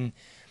together, and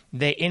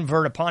they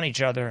invert upon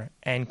each other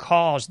and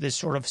cause this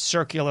sort of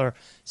circular,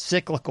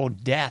 cyclical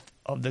death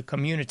of the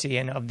community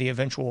and of the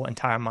eventual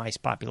entire mice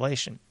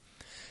population.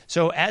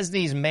 So as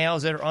these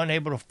males that are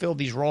unable to fill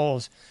these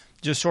roles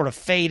just sort of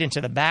fade into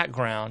the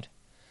background,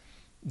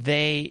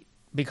 they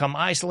become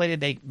isolated,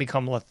 they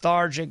become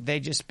lethargic, they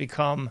just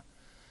become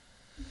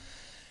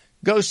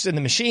ghosts in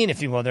the machine,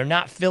 if you will. They're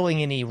not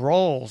filling any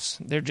roles.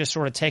 They're just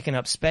sort of taking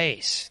up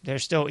space. They're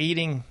still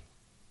eating,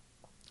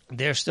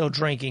 they're still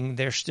drinking,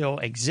 they're still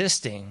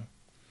existing,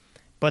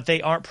 but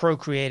they aren't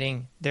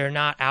procreating. They're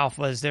not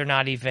alphas. They're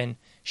not even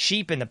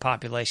sheep in the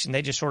population.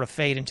 They just sort of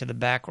fade into the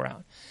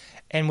background.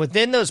 And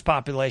within those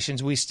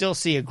populations, we still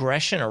see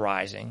aggression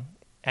arising,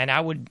 and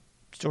I would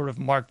sort of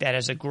mark that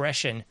as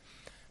aggression,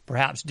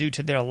 perhaps due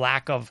to their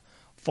lack of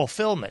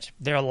fulfillment,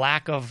 their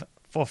lack of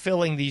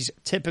fulfilling these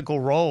typical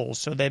roles,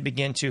 so they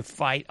begin to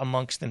fight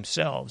amongst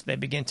themselves. They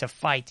begin to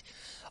fight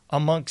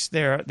amongst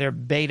their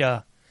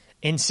beta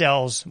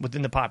incels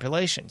within the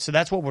population. So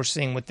that's what we're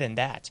seeing within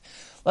that.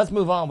 Let's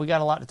move on. We got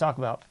a lot to talk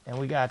about, and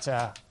we got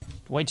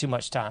way too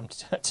much time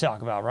to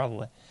talk about,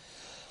 probably.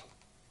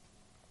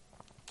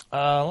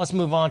 Let's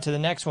move on to the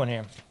next one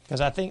here, because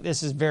I think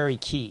this is very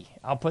key.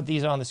 I'll put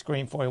these on the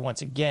screen for you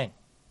once again.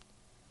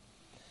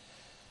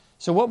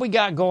 So what we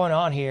got going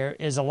on here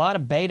is a lot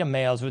of beta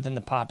males within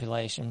the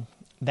population.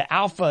 The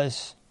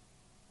alphas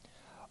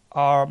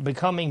are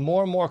becoming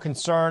more and more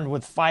concerned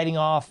with fighting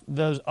off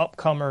those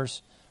upcomers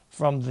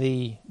from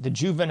the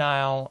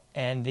juvenile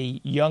and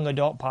the young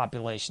adult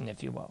population,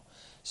 if you will.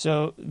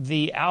 So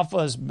the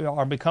alphas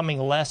are becoming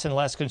less and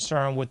less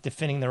concerned with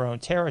defending their own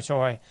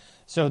territory.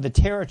 So the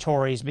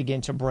territories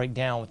begin to break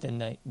down within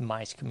the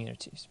mice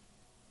communities.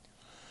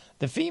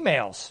 The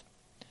females,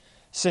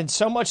 since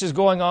so much is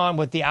going on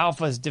with the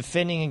alphas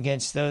defending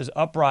against those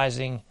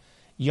uprising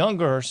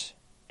youngers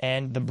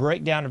and the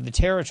breakdown of the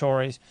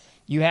territories,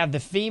 you have the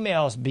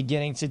females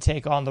beginning to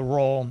take on the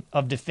role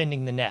of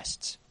defending the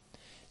nests.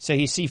 So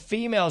you see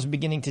females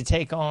beginning to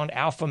take on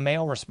alpha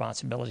male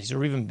responsibilities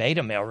or even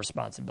beta male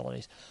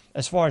responsibilities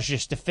as far as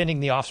just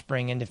defending the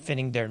offspring and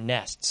defending their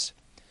nests.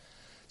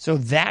 So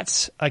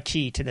that's a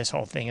key to this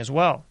whole thing as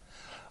well.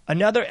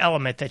 Another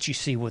element that you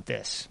see with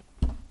this,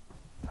 I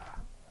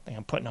think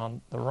I'm putting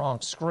on the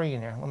wrong screen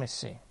here. Let me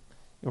see.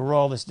 You'll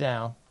roll this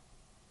down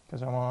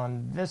because I'm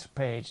on this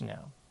page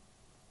now.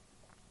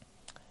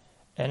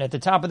 And at the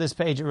top of this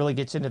page, it really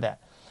gets into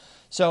that.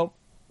 So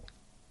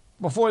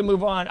before we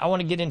move on, I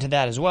want to get into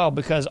that as well,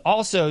 because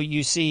also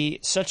you see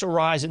such a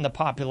rise in the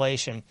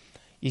population.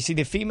 You see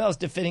the females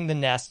defending the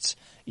nests.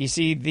 You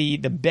see the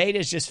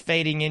betas just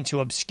fading into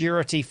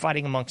obscurity,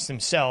 fighting amongst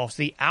themselves.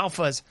 The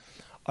alphas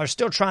are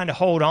still trying to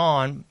hold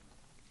on,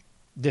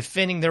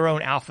 defending their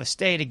own alpha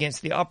state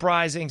against the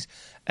uprisings,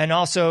 and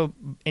also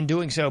in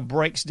doing so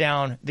breaks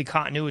down the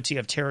continuity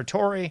of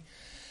territory.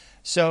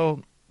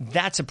 So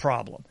that's a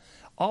problem.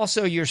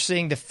 Also, you're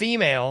seeing the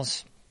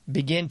females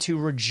begin to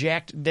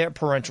reject their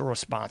parental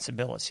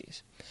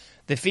responsibilities.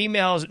 The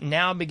females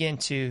now begin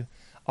to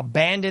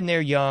abandon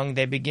their young.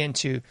 They begin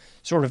to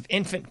sort of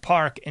infant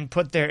park and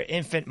put their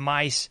infant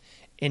mice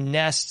in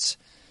nests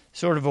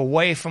sort of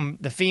away from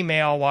the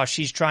female while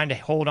she's trying to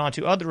hold on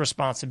to other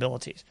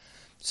responsibilities.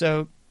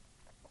 So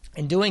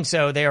in doing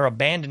so, they are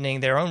abandoning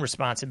their own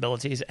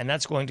responsibilities, and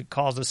that's going to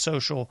cause a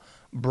social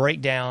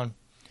breakdown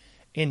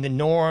in the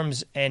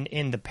norms and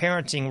in the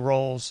parenting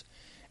roles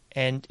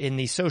and in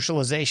the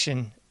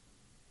socialization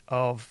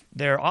of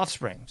their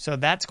offspring. So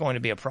that's going to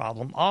be a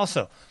problem.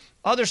 Also,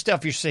 other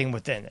stuff you're seeing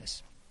within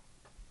this.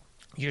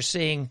 You're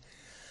seeing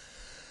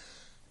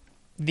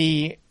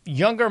the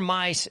younger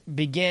mice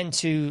begin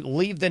to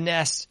leave the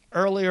nest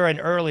earlier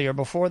and earlier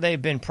before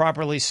they've been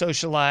properly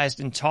socialized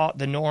and taught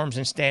the norms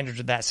and standards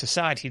of that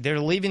society. They're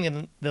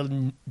leaving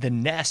the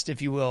nest,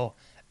 if you will,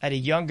 at a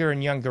younger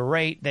and younger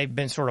rate. They've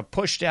been sort of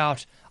pushed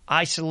out,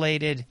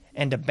 isolated,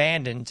 and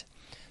abandoned.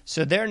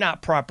 So they're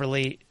not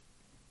properly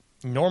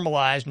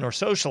normalized nor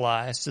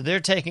socialized. So they're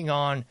taking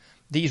on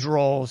these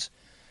roles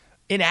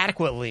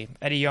inadequately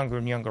at a younger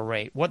and younger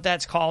rate. What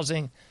that's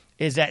causing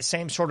is that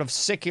same sort of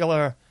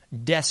secular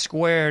death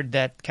squared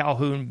that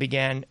Calhoun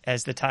began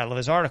as the title of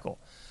his article.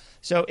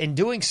 So in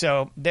doing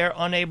so, they're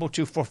unable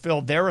to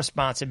fulfill their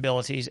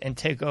responsibilities and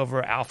take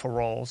over alpha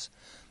roles.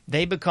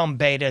 They become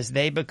betas.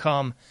 They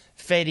become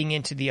fading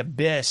into the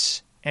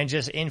abyss and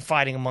just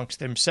infighting amongst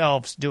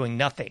themselves, doing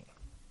nothing.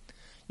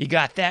 You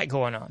got that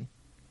going on.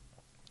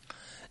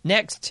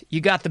 Next,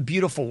 you got the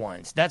beautiful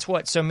ones. That's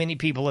what so many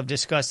people have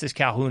discussed this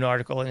Calhoun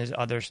article and his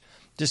others,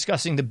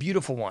 discussing the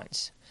beautiful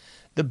ones.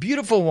 The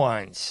beautiful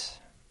ones,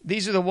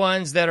 these are the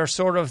ones that are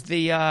sort of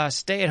the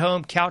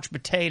stay-at-home couch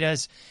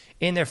potatoes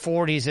in their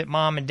 40s at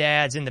mom and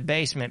dad's in the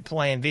basement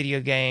playing video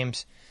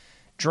games,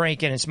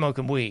 drinking and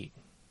smoking weed.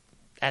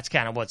 That's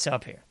kind of what's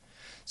up here.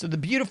 So the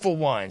beautiful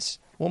ones,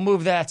 we'll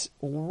move that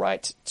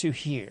right to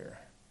here.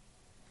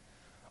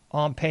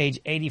 On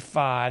page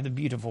 85, the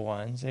beautiful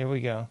ones. There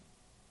we go.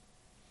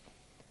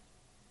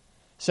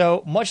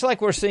 So much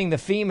like we're seeing the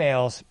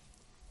females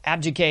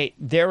abdicate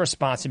their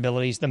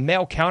responsibilities, the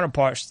male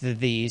counterparts to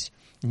these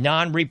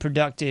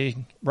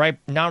non-reproducing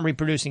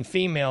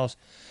females,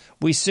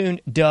 we soon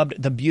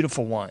dubbed the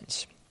beautiful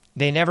ones.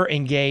 They never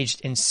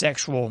engaged in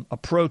sexual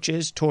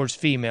approaches towards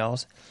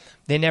females.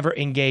 They never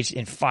engaged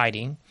in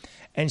fighting.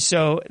 And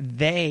so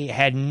they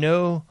had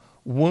no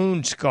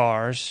wound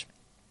scars.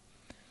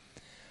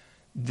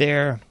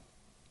 Their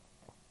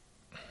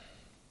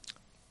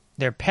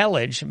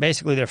pelage,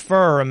 basically their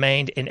fur,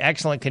 remained in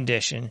excellent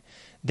condition.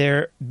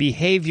 Their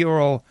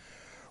behavioral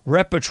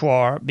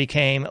repertoire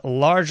became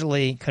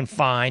largely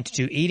confined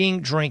to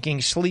eating,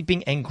 drinking,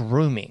 sleeping, and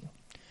grooming,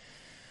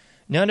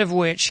 none of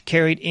which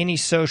carried any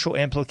social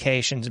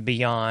implications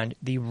beyond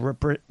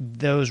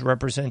those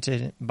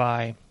represented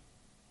by,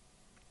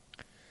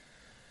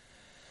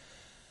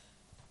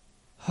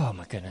 oh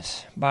my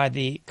goodness, by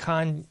the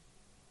am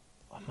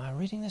I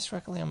reading this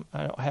correctly?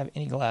 I don't have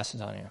any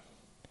glasses on here.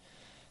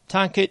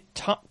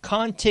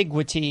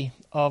 Contiguity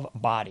of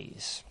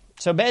bodies.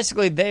 So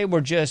basically they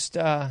were just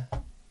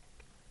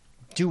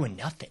doing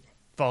nothing,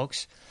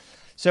 folks.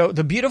 So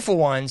the beautiful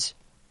ones,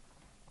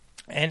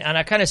 and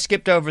I kind of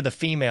skipped over the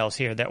females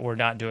here that were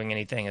not doing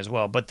anything as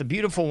well, but the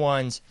beautiful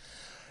ones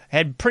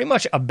had pretty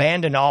much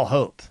abandoned all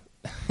hope.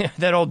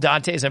 That old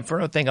Dante's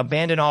Inferno thing,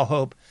 abandon all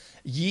hope,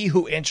 ye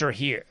who enter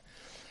here.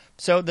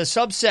 So the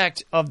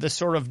subsect of the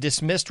sort of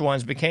dismissed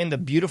ones became the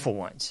beautiful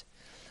ones.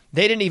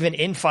 They didn't even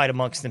infight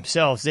amongst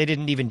themselves. They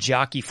didn't even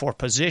jockey for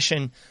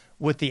position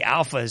with the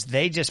alphas.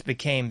 They just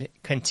became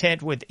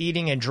content with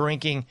eating and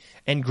drinking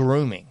and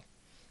grooming.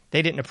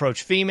 They didn't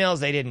approach females.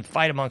 They didn't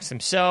fight amongst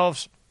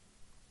themselves.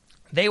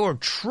 They were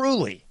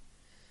truly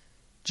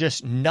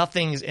just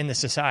nothings in the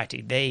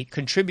society. They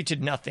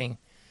contributed nothing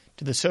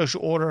to the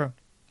social order,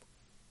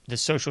 the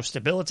social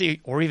stability,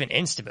 or even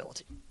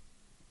instability.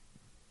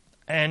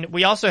 And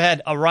we also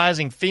had a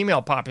rising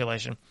female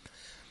population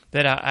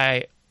that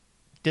I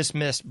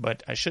dismissed,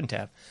 but I shouldn't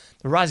have.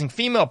 The rising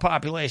female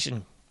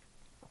population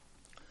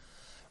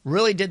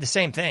really did the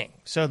same thing.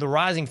 So the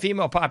rising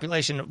female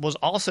population was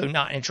also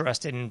not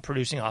interested in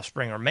producing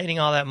offspring or mating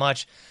all that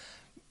much,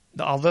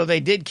 although they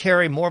did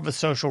carry more of a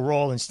social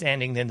role and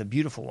standing than the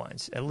beautiful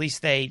ones. At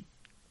least they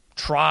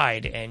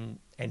tried and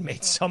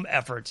made some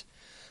effort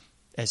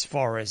as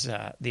far as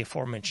the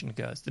aforementioned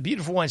goes. The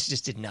beautiful ones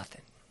just did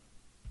nothing.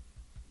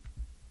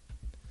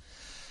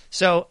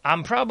 So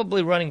I'm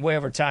probably running way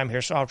over time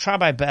here, so I'll try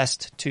my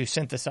best to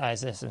synthesize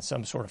this in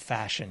some sort of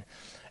fashion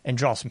and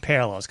draw some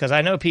parallels, because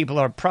I know people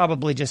are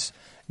probably just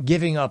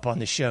giving up on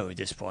the show at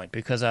this point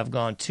because I've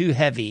gone too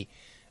heavy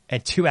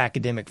and too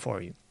academic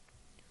for you.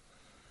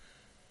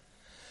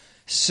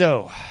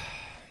 So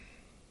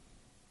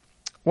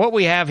what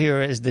we have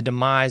here is the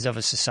demise of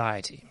a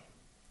society.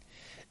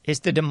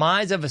 It's the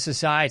demise of a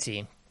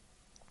society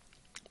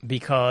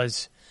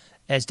because,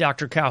 as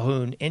Dr.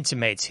 Calhoun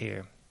intimates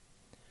here,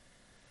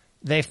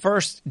 they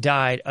first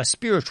died a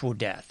spiritual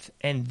death,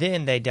 and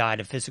then they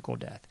died a physical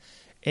death.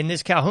 In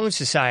this Calhoun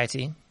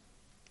society,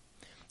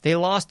 they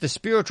lost the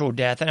spiritual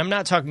death, and I'm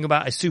not talking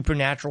about a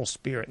supernatural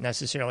spirit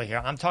necessarily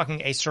here. I'm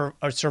talking a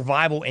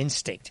survival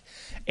instinct,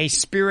 a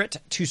spirit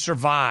to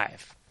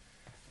survive.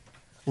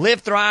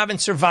 Live, thrive,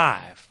 and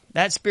survive.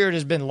 That spirit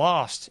has been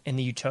lost in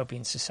the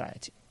utopian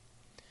society.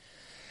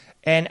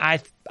 And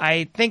I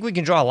think we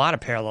can draw a lot of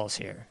parallels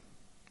here,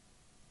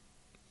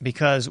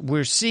 because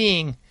we're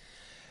seeing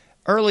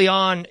early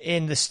on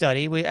in the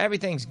study,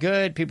 everything's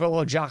good. People are a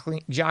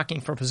little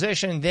jockeying for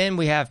position. Then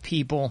we have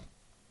people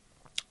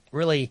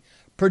really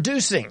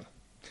producing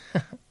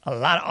a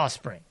lot of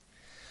offspring.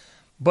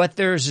 But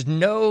there's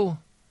no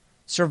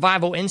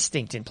survival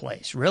instinct in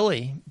place,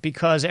 really,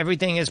 because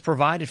everything is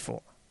provided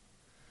for.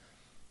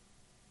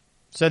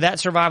 So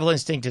that survival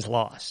instinct is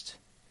lost.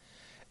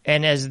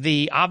 And as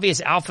the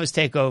obvious alphas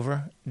take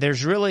over,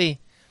 there's really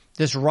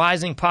this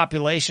rising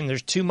population.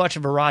 There's too much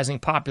of a rising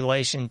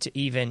population to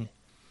even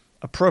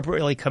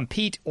appropriately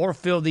compete or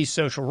fill these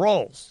social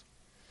roles.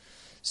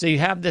 So you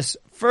have this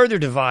further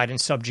divide and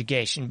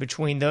subjugation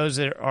between those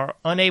that are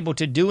unable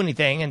to do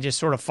anything and just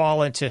sort of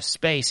fall into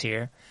space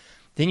here.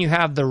 Then you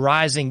have the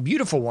rising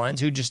beautiful ones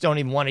who just don't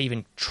even want to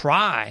even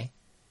try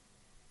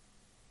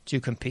to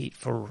compete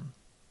for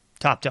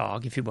top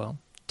dog, if you will,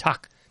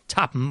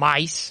 top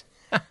mice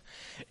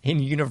in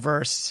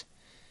Universe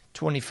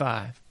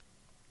 25.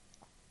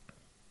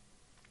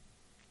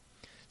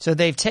 So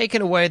they've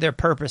taken away their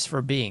purpose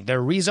for being, their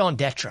raison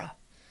d'etre.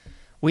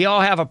 We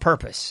all have a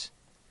purpose.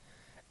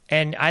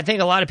 And I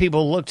think a lot of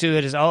people look to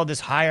it as, oh, this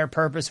higher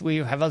purpose, we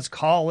have us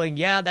calling.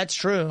 Yeah, that's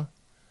true.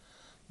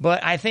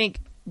 But I think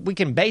we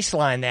can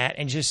baseline that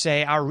and just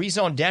say our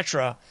raison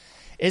d'etre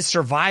is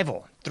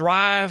survival.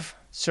 Thrive,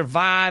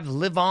 survive,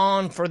 live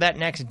on for that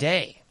next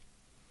day.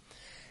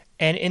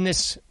 And in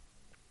this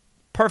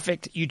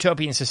perfect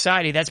utopian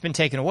society, that's been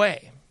taken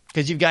away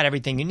because you've got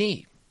everything you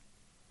need.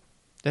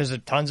 There's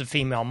tons of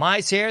female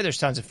mice here. There's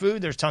tons of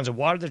food. There's tons of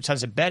water. There's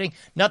tons of bedding.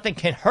 Nothing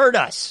can hurt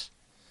us.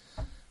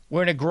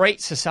 We're in a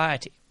great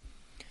society.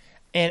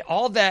 And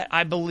all that,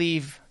 I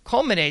believe,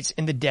 culminates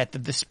in the death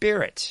of the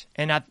spirit.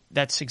 And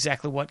that's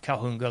exactly what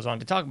Calhoun goes on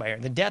to talk about here,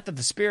 the death of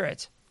the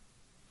spirit.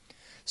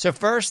 So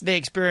first, they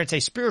experience a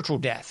spiritual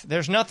death.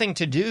 There's nothing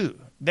to do.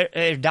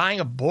 They're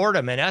dying of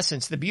boredom, in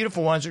essence. The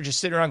beautiful ones are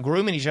just sitting around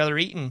grooming each other,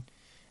 eating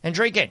and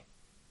drinking.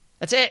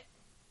 That's it.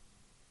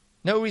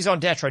 No raison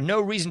d'etre, no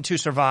reason to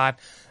survive,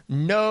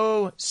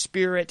 no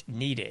spirit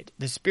needed.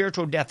 The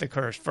spiritual death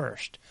occurs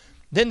first,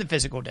 then the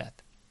physical death.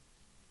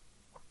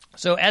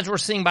 So as we're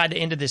seeing by the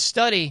end of this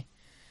study,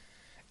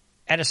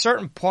 at a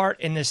certain part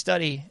in this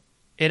study,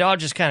 it all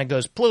just kind of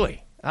goes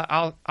plooey.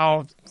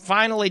 I'll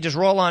finally just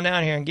roll on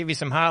down here and give you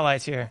some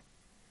highlights here.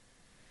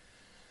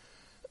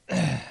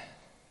 Let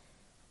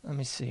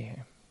me see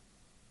here.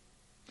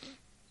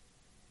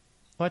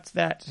 What's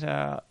that?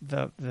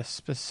 The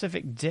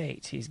specific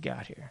date he's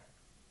got here.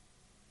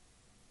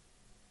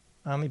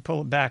 Let me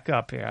pull it back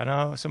up here. I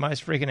know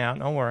somebody's freaking out.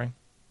 Don't worry.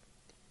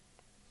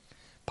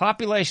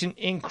 Population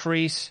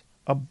increase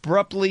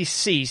abruptly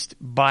ceased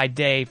by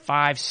day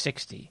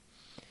 560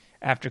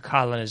 after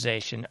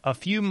colonization. A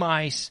few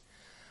mice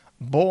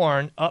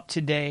born up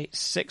to day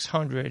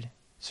 600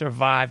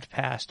 survived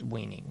past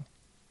weaning.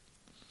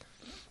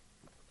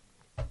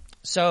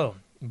 So,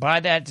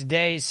 by that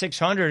day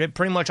 600, it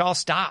pretty much all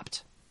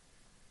stopped.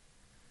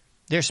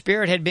 Their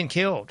spirit had been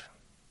killed.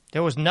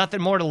 There was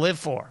nothing more to live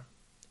for.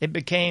 It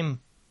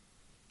became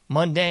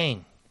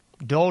mundane,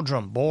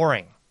 doldrum,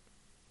 boring.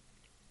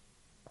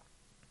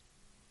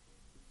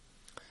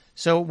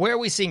 So where are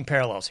we seeing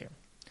parallels here?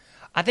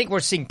 I think we're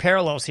seeing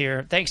parallels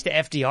here thanks to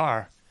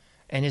FDR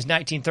and his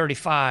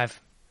 1935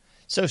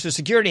 Social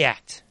Security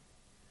Act.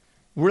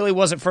 Really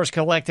wasn't first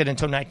collected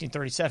until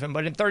 1937, but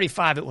in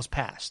 1935 it was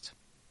passed.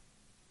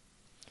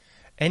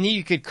 And then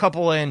you could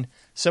couple in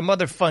some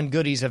other fun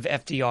goodies of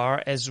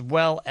FDR as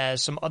well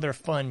as some other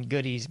fun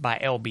goodies by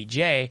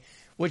LBJ,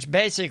 which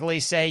basically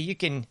say you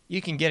can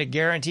get a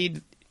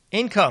guaranteed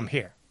income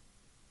here.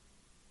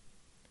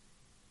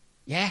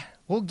 Yeah,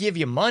 we'll give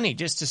you money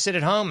just to sit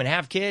at home and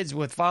have kids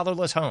with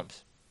fatherless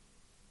homes.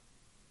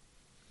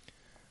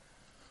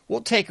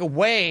 We'll take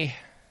away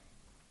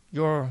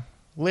your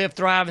live,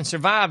 thrive, and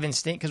survive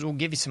instinct because we'll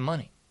give you some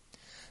money.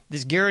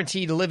 This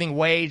guaranteed living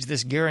wage,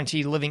 this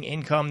guaranteed living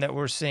income that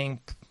we're seeing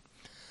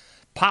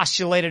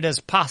postulated as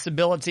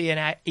possibility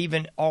and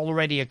even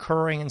already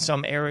occurring in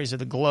some areas of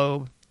the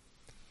globe.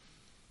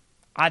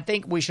 I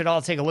think we should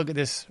all take a look at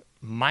this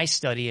mice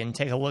study and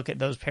take a look at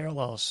those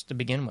parallels to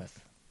begin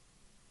with.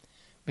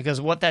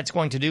 Because what that's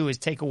going to do is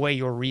take away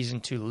your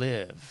reason to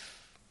live.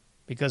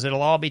 Because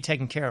it'll all be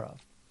taken care of.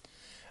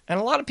 And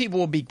a lot of people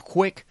will be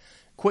quick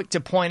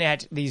to point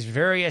at these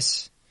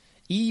various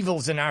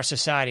evils in our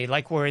society,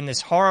 like we're in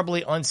this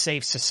horribly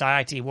unsafe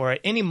society where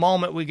at any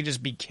moment we could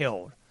just be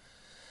killed.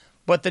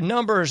 But the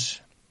numbers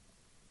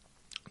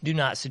do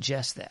not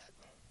suggest that.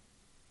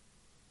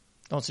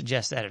 Don't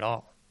suggest that at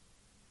all.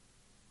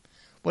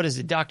 What is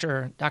it,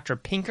 Dr.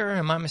 Pinker,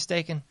 am I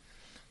mistaken?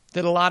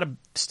 Did a lot of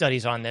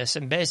studies on this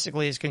and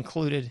basically has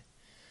concluded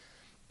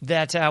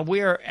that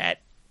we're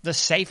at the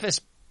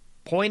safest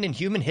point in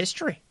human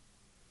history.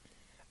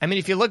 I mean,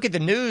 if you look at the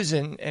news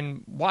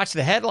and watch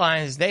the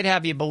headlines, they'd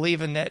have you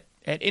believing that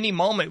at any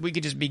moment we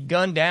could just be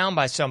gunned down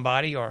by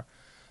somebody or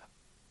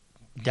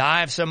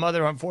die of some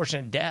other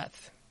unfortunate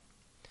death.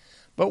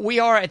 But we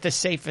are at the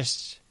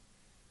safest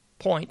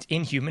point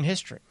in human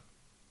history.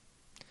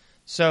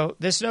 So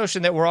this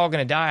notion that we're all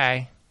going to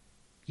die,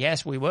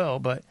 yes, we will,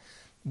 but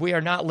we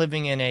are not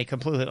living in a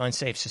completely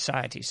unsafe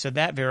society. So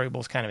that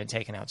variable's kind of been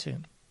taken out too.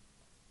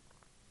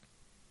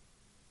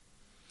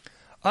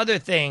 Other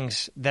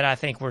things that I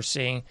think we're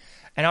seeing,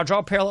 and I'll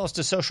draw parallels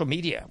to social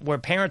media, where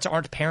parents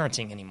aren't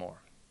parenting anymore.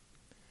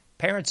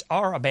 Parents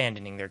are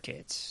abandoning their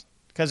kids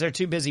because they're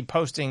too busy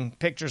posting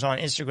pictures on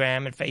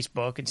Instagram and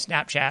Facebook and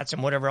Snapchats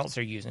and whatever else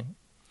they're using.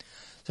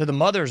 So the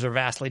mothers are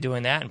vastly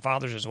doing that and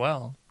fathers as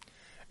well.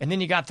 And then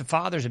you got the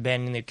fathers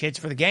abandoning their kids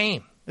for the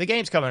game. The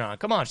game's coming on.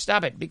 Come on,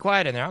 stop it. Be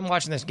quiet in there. I'm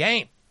watching this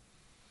game.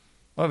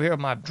 I'm over here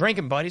with my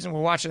drinking buddies, and we're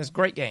watching this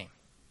great game.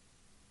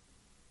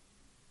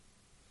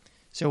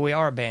 So we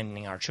are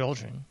abandoning our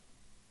children.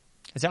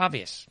 It's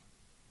obvious.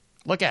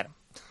 Look at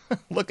them.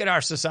 Look at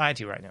our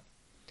society right now.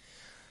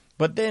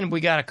 But then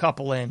we got a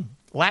couple in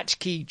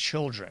latchkey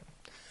children.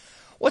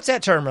 What's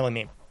that term really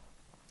mean?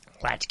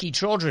 Latchkey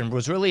children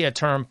was really a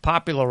term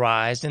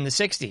popularized in the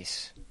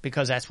 60s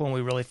because that's when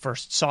we really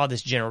first saw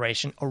this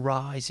generation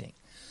arising.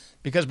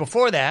 Because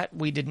before that,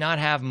 we did not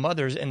have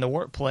mothers in the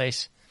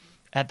workplace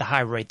at the high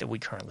rate that we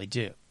currently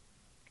do.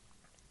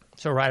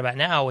 So right about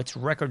now, it's a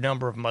record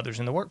number of mothers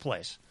in the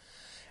workplace.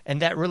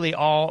 And that really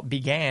all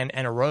began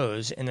and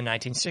arose in the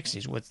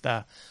 1960s with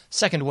the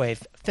second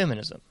wave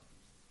feminism.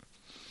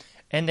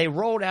 And they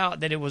rolled out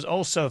that it was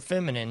also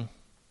feminine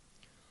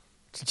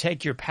to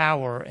take your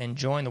power and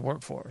join the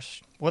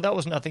workforce. Well, that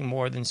was nothing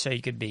more than so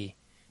you could be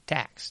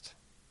taxed.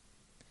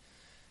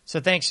 So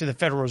thanks to the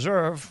Federal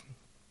Reserve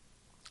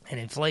and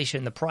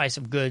inflation, the price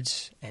of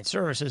goods and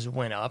services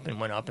went up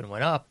and went up and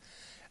went up.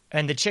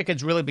 And the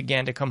chickens really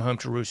began to come home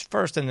to roost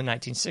first in the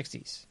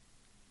 1960s.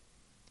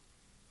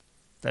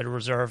 Federal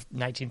Reserve,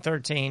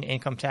 1913,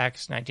 income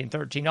tax,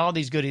 1913, all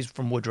these goodies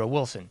from Woodrow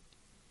Wilson.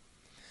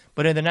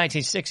 But in the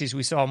 1960s,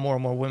 we saw more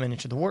and more women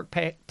enter the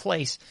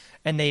workplace,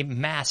 and they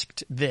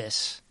masked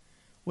this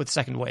with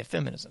second wave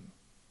feminism.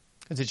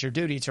 Because it's your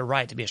duty, it's your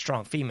right to be a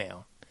strong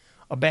female.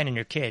 Abandon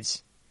your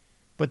kids,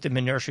 put them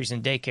in nurseries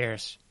and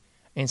daycares,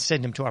 and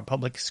send them to our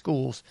public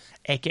schools,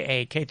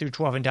 a.k.a. K through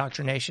 12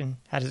 indoctrination.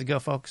 How does it go,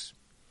 folks?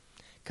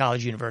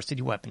 College,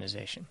 university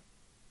weaponization.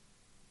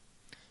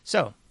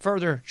 So,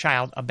 further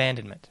child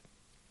abandonment.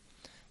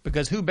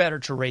 Because who better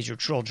to raise your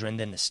children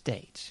than the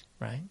state,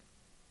 right?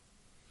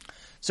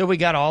 So we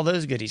got all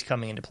those goodies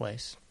coming into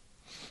place.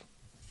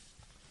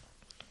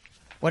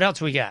 What else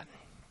we got?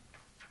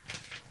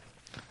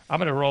 I'm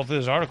going to roll through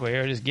this article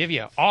here and just give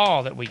you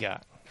all that we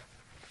got.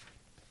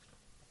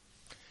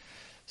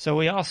 So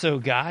we also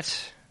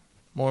got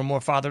more and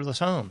more fatherless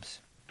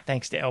homes,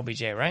 thanks to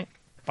LBJ, right?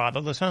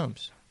 Fatherless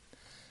homes.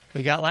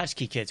 We got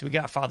latchkey kids. We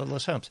got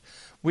fatherless homes.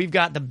 We've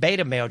got the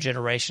beta male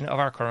generation of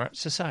our current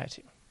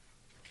society.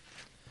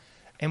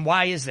 And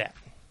why is that?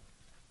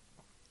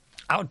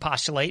 I would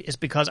postulate it's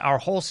because our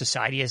whole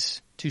society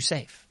is too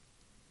safe.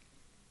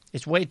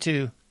 It's way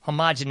too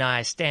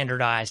homogenized,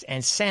 standardized,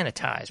 and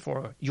sanitized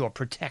for your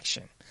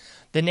protection.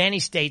 The nanny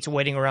state's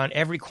waiting around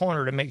every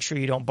corner to make sure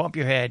you don't bump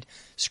your head,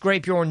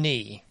 scrape your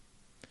knee,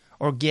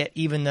 or get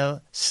even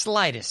the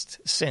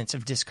slightest sense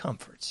of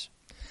discomfort.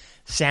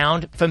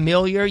 Sound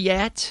familiar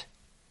yet?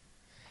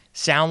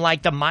 Sound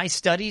like the My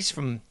Studies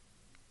from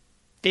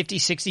 50,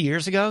 60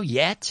 years ago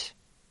yet?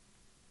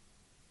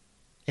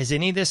 Is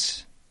any of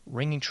this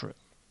ringing true?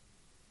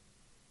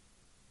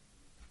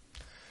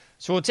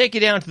 So we'll take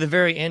you down to the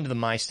very end of the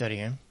My Study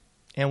here,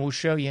 and we'll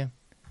show you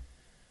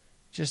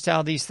just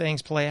how these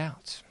things play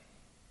out.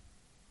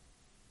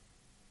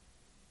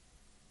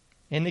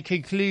 In the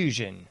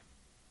conclusion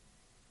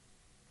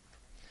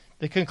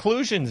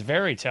is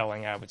very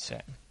telling, I would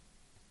say.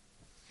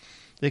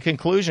 The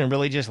conclusion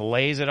really just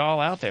lays it all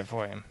out there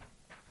for you.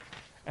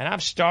 And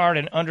I've starred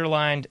and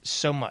underlined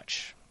so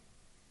much.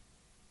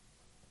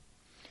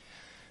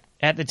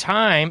 At the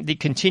time, the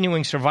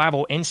continuing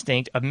survival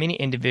instinct of many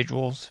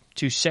individuals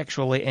to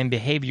sexually and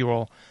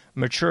behavioral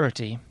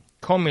maturity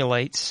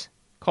culminates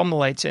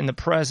in the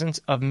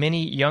presence of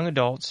many young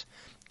adults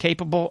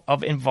capable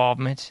of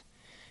involvement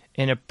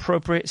in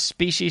appropriate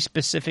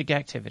species-specific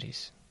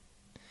activities.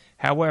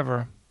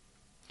 However,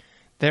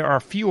 there are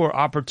fewer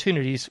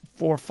opportunities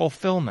for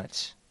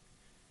fulfillment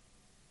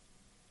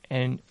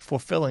and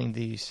fulfilling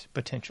these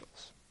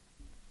potentials.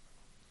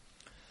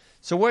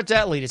 So where does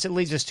that lead us? It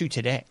leads us to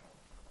today.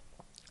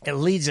 It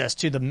leads us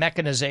to the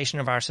mechanization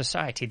of our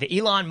society, the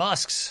Elon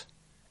Musks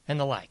and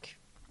the like.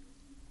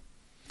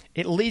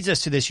 It leads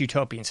us to this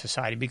utopian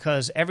society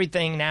because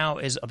everything now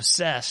is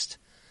obsessed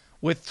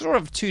with sort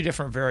of two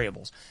different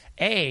variables.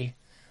 A,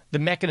 the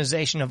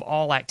mechanization of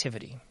all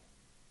activity.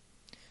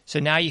 So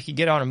now you can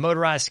get on a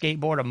motorized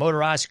skateboard, a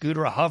motorized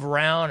scooter, a hover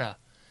around,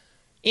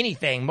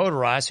 anything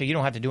motorized so you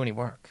don't have to do any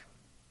work.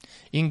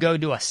 You can go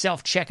do a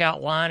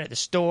self-checkout line at the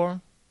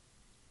store.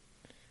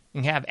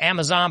 You can have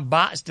Amazon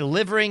bots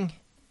delivering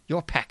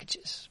your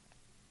packages.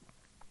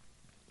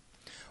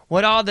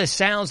 What all this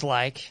sounds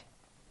like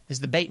is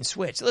the bait and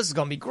switch. This is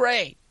going to be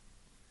great.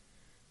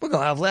 We're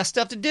going to have less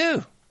stuff to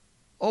do.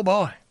 Oh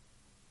boy.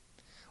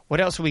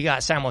 What else we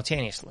got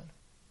simultaneously?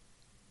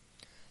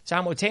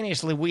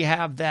 Simultaneously, we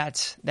have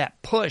that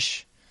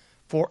push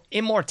for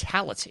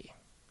immortality.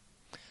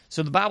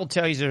 So the Bible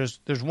tells you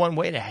there's one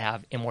way to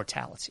have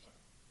immortality.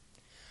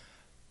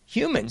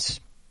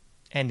 Humans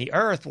and the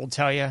earth will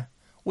tell you,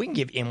 we can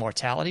give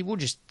immortality. We'll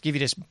just give you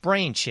this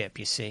brain chip,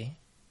 you see.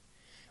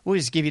 We'll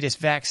just give you this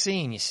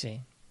vaccine, you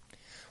see.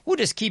 We'll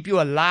just keep you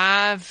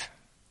alive,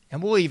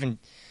 and we'll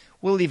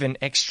even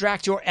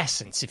extract your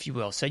essence, if you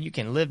will, so you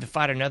can live to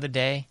fight another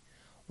day.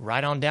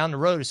 Right on down the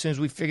road, as soon as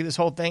we figure this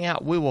whole thing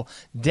out, we will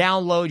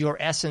download your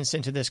essence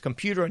into this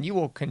computer, and you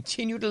will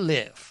continue to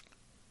live.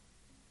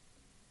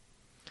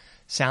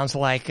 Sounds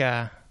like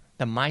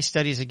the My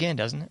Studies again,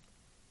 doesn't it?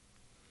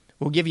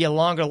 We'll give you a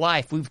longer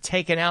life. We've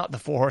taken out the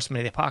four horsemen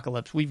of the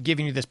apocalypse. We've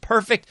given you this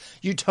perfect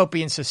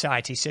utopian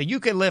society so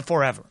you can live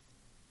forever.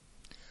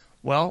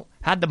 Well,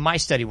 how'd the My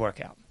Study work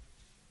out?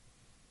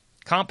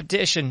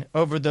 Competition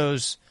over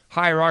those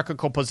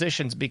hierarchical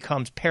positions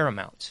becomes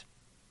paramount.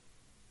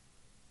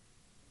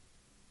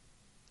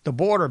 The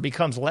border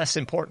becomes less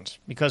important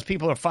because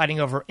people are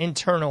fighting over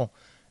internal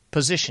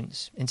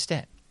positions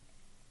instead.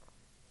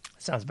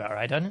 Sounds about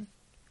right, doesn't it?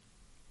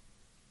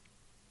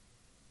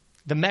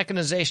 The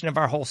mechanization of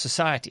our whole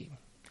society.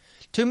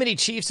 Too many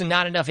chiefs and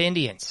not enough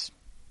Indians.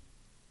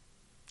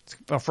 It's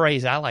a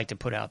phrase I like to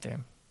put out there.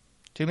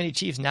 Too many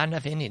chiefs, not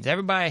enough Indians.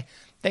 Everybody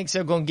thinks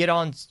they're going to get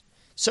on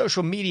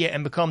social media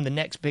and become the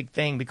next big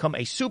thing, become a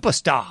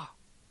superstar.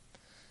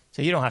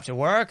 So you don't have to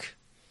work.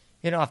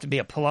 You don't have to be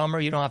a plumber.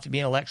 You don't have to be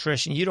an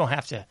electrician. You don't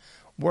have to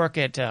work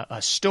at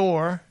a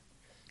store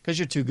because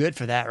you're too good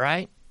for that,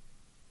 right?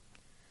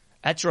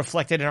 That's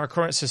reflected in our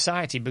current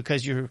society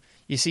because you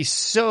see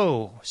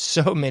so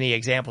many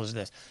examples of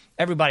this.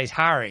 Everybody's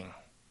hiring.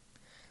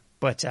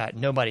 but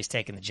nobody's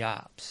taking the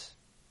jobs.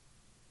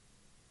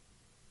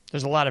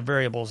 There's a lot of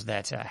variables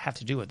that have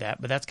to do with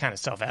that, but that's kind of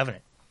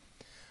self-evident.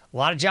 A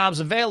lot of jobs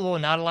available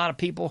and not a lot of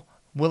people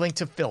willing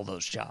to fill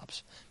those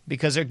jobs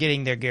because they're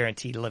getting their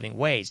guaranteed living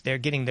wage. They're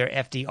getting their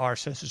FDR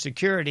Social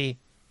Security.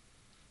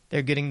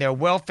 They're getting their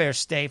welfare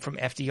state from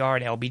FDR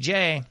and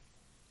LBJ.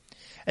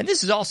 And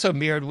this is also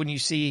mirrored when you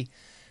see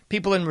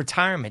people in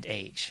retirement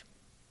age.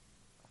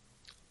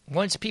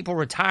 Once people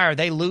retire,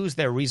 they lose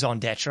their raison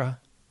d'etre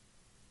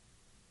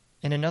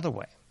in another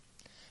way.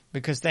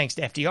 Because thanks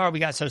to FDR, we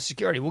got Social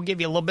Security. We'll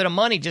give you a little bit of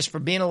money just for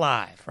being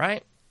alive,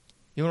 right?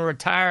 You want to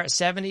retire at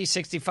 70,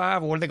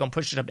 65, or are they going to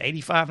push it up to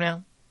 85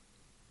 now?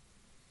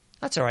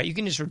 That's all right. You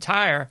can just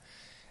retire,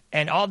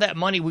 and all that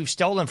money we've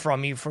stolen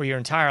from you for your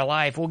entire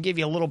life, we'll give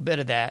you a little bit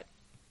of that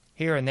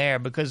here and there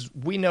because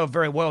we know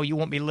very well you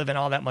won't be living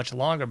all that much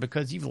longer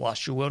because you've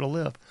lost your will to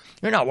live.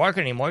 You're not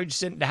working anymore. You're just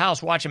sitting in the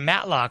house watching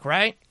Matlock,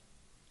 right?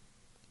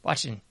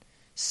 Watching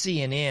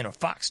CNN or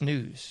Fox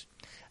News.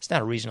 It's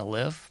not a reason to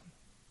live.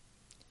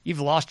 You've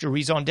lost your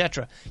raison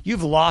d'etre.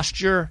 You've lost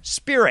your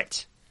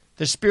spirit,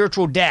 the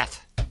spiritual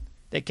death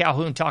that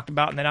Calhoun talked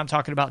about and that I'm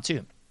talking about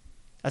too.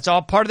 That's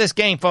all part of this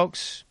game,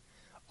 folks.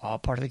 All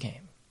part of the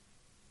game.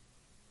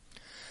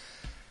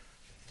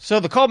 So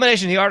the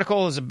culmination of the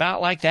article is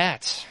about like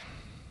that.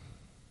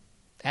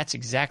 That's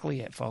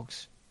exactly it,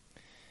 folks.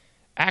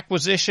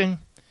 Acquisition,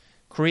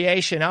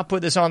 creation. I'll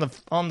put this on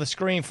the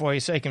screen for you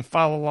so you can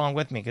follow along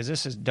with me because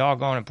this is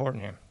doggone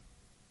important here.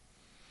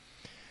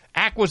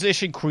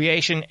 Acquisition,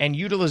 creation, and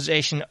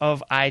utilization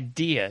of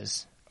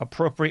ideas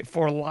appropriate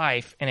for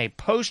life in a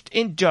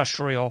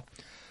post-industrial,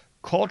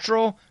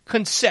 cultural,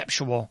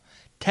 conceptual,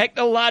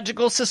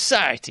 technological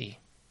society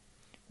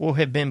will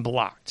have been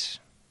blocked,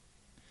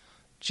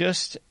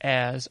 just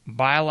as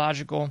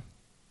biological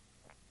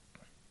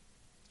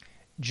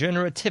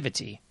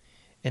generativity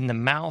in the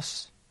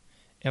mouse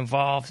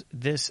involves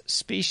this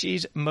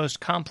species' most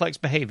complex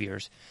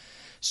behaviors,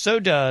 so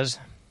does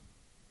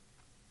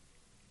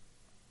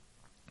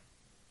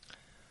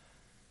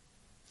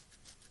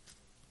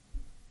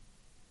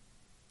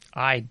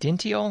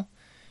identical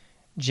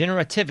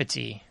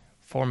generativity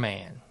for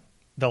man.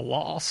 The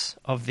loss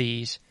of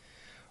these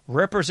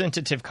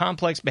representative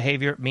complex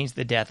behavior means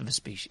the death of a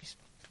species.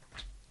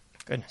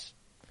 Goodness.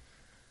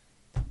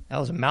 That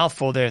was a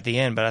mouthful there at the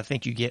end, but I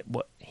think you get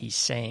what he's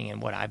saying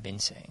and what I've been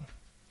saying.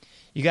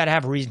 You got to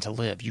have a reason to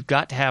live. You've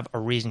got to have a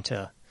reason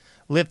to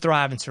live,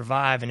 thrive, and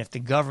survive. And if the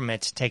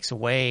government takes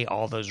away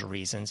all those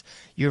reasons,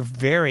 you're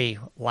very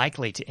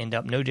likely to end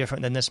up no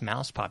different than this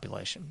mouse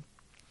population.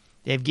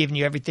 They've given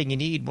you everything you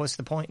need. What's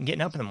the point in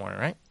getting up in the morning,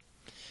 right?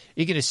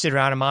 You can just sit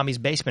around in mommy's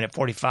basement at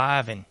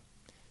 45 and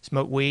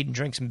smoke weed and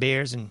drink some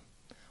beers and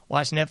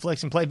watch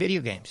Netflix and play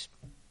video games.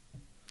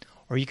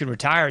 Or you can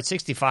retire at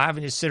 65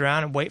 and just sit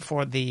around and wait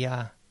for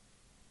the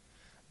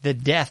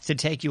death to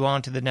take you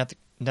on to the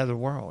another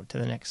world, to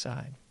the next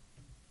side.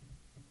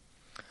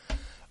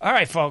 All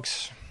right,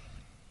 folks.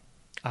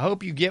 I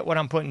hope you get what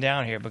I'm putting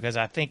down here because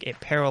I think it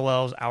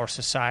parallels our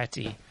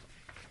society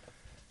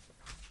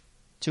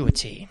to a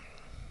T.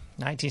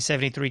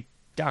 1973,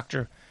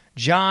 Dr.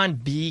 John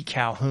B.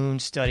 Calhoun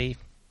study.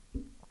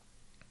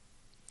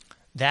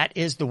 That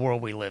is the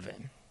world we live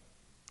in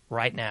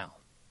right now.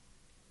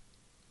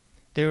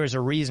 There is a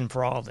reason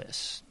for all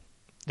this.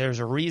 There's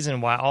a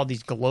reason why all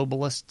these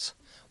globalists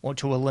want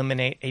to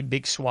eliminate a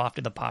big swath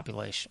of the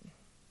population.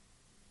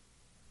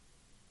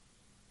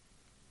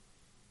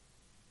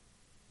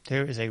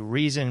 There is a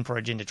reason for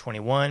Agenda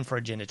 21, for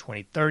Agenda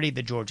 2030,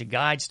 the Georgia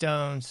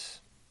Guidestones,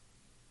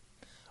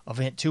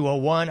 Event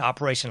 201,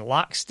 Operation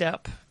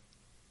Lockstep.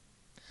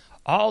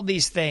 All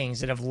these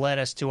things that have led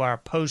us to our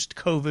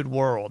post-COVID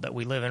world that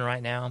we live in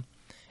right now,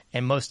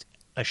 and most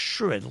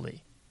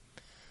assuredly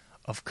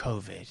of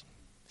COVID,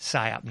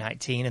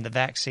 PSYOP-19, and the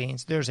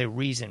vaccines. There's a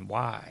reason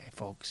why,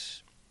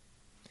 folks.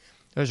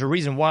 There's a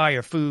reason why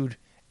your food,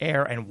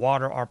 air, and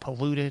water are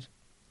polluted.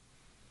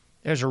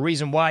 There's a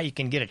reason why you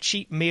can get a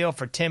cheap meal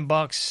for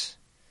 $10,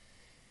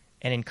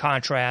 and in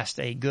contrast,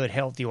 a good,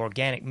 healthy,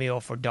 organic meal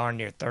for darn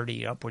near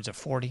 30, upwards of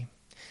 40.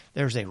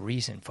 There's a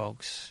reason,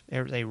 folks.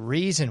 There's a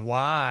reason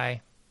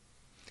why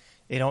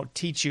they don't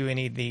teach you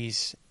any of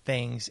these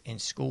things in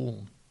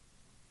school.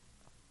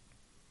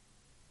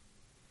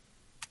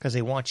 Because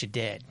they want you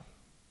dead.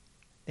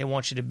 They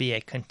want you to be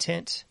a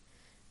content,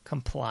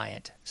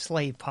 compliant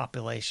slave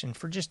population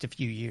for just a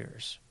few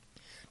years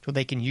till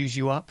they can use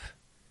you up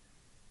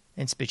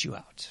and spit you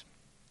out.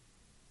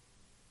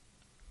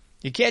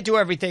 You can't do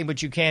everything,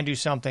 but you can do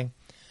something.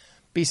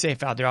 Be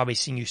safe out there. I'll be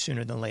seeing you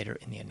sooner than later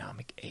in the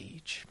Anomic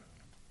Age.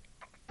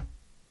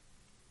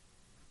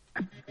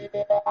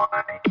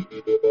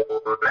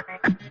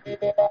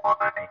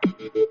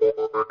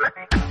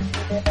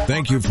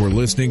 Thank you for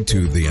listening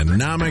to The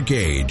Anomic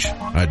Age,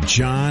 a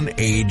John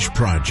Age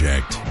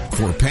project.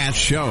 For past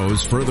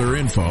shows, further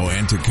info,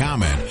 and to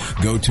comment,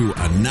 go to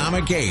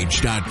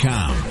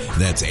anomicage.com.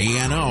 That's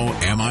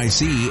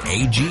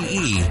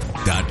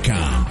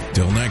ANOMICAGE.com.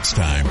 Till next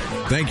time,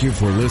 thank you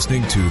for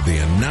listening to The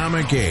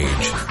Anomic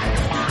Age.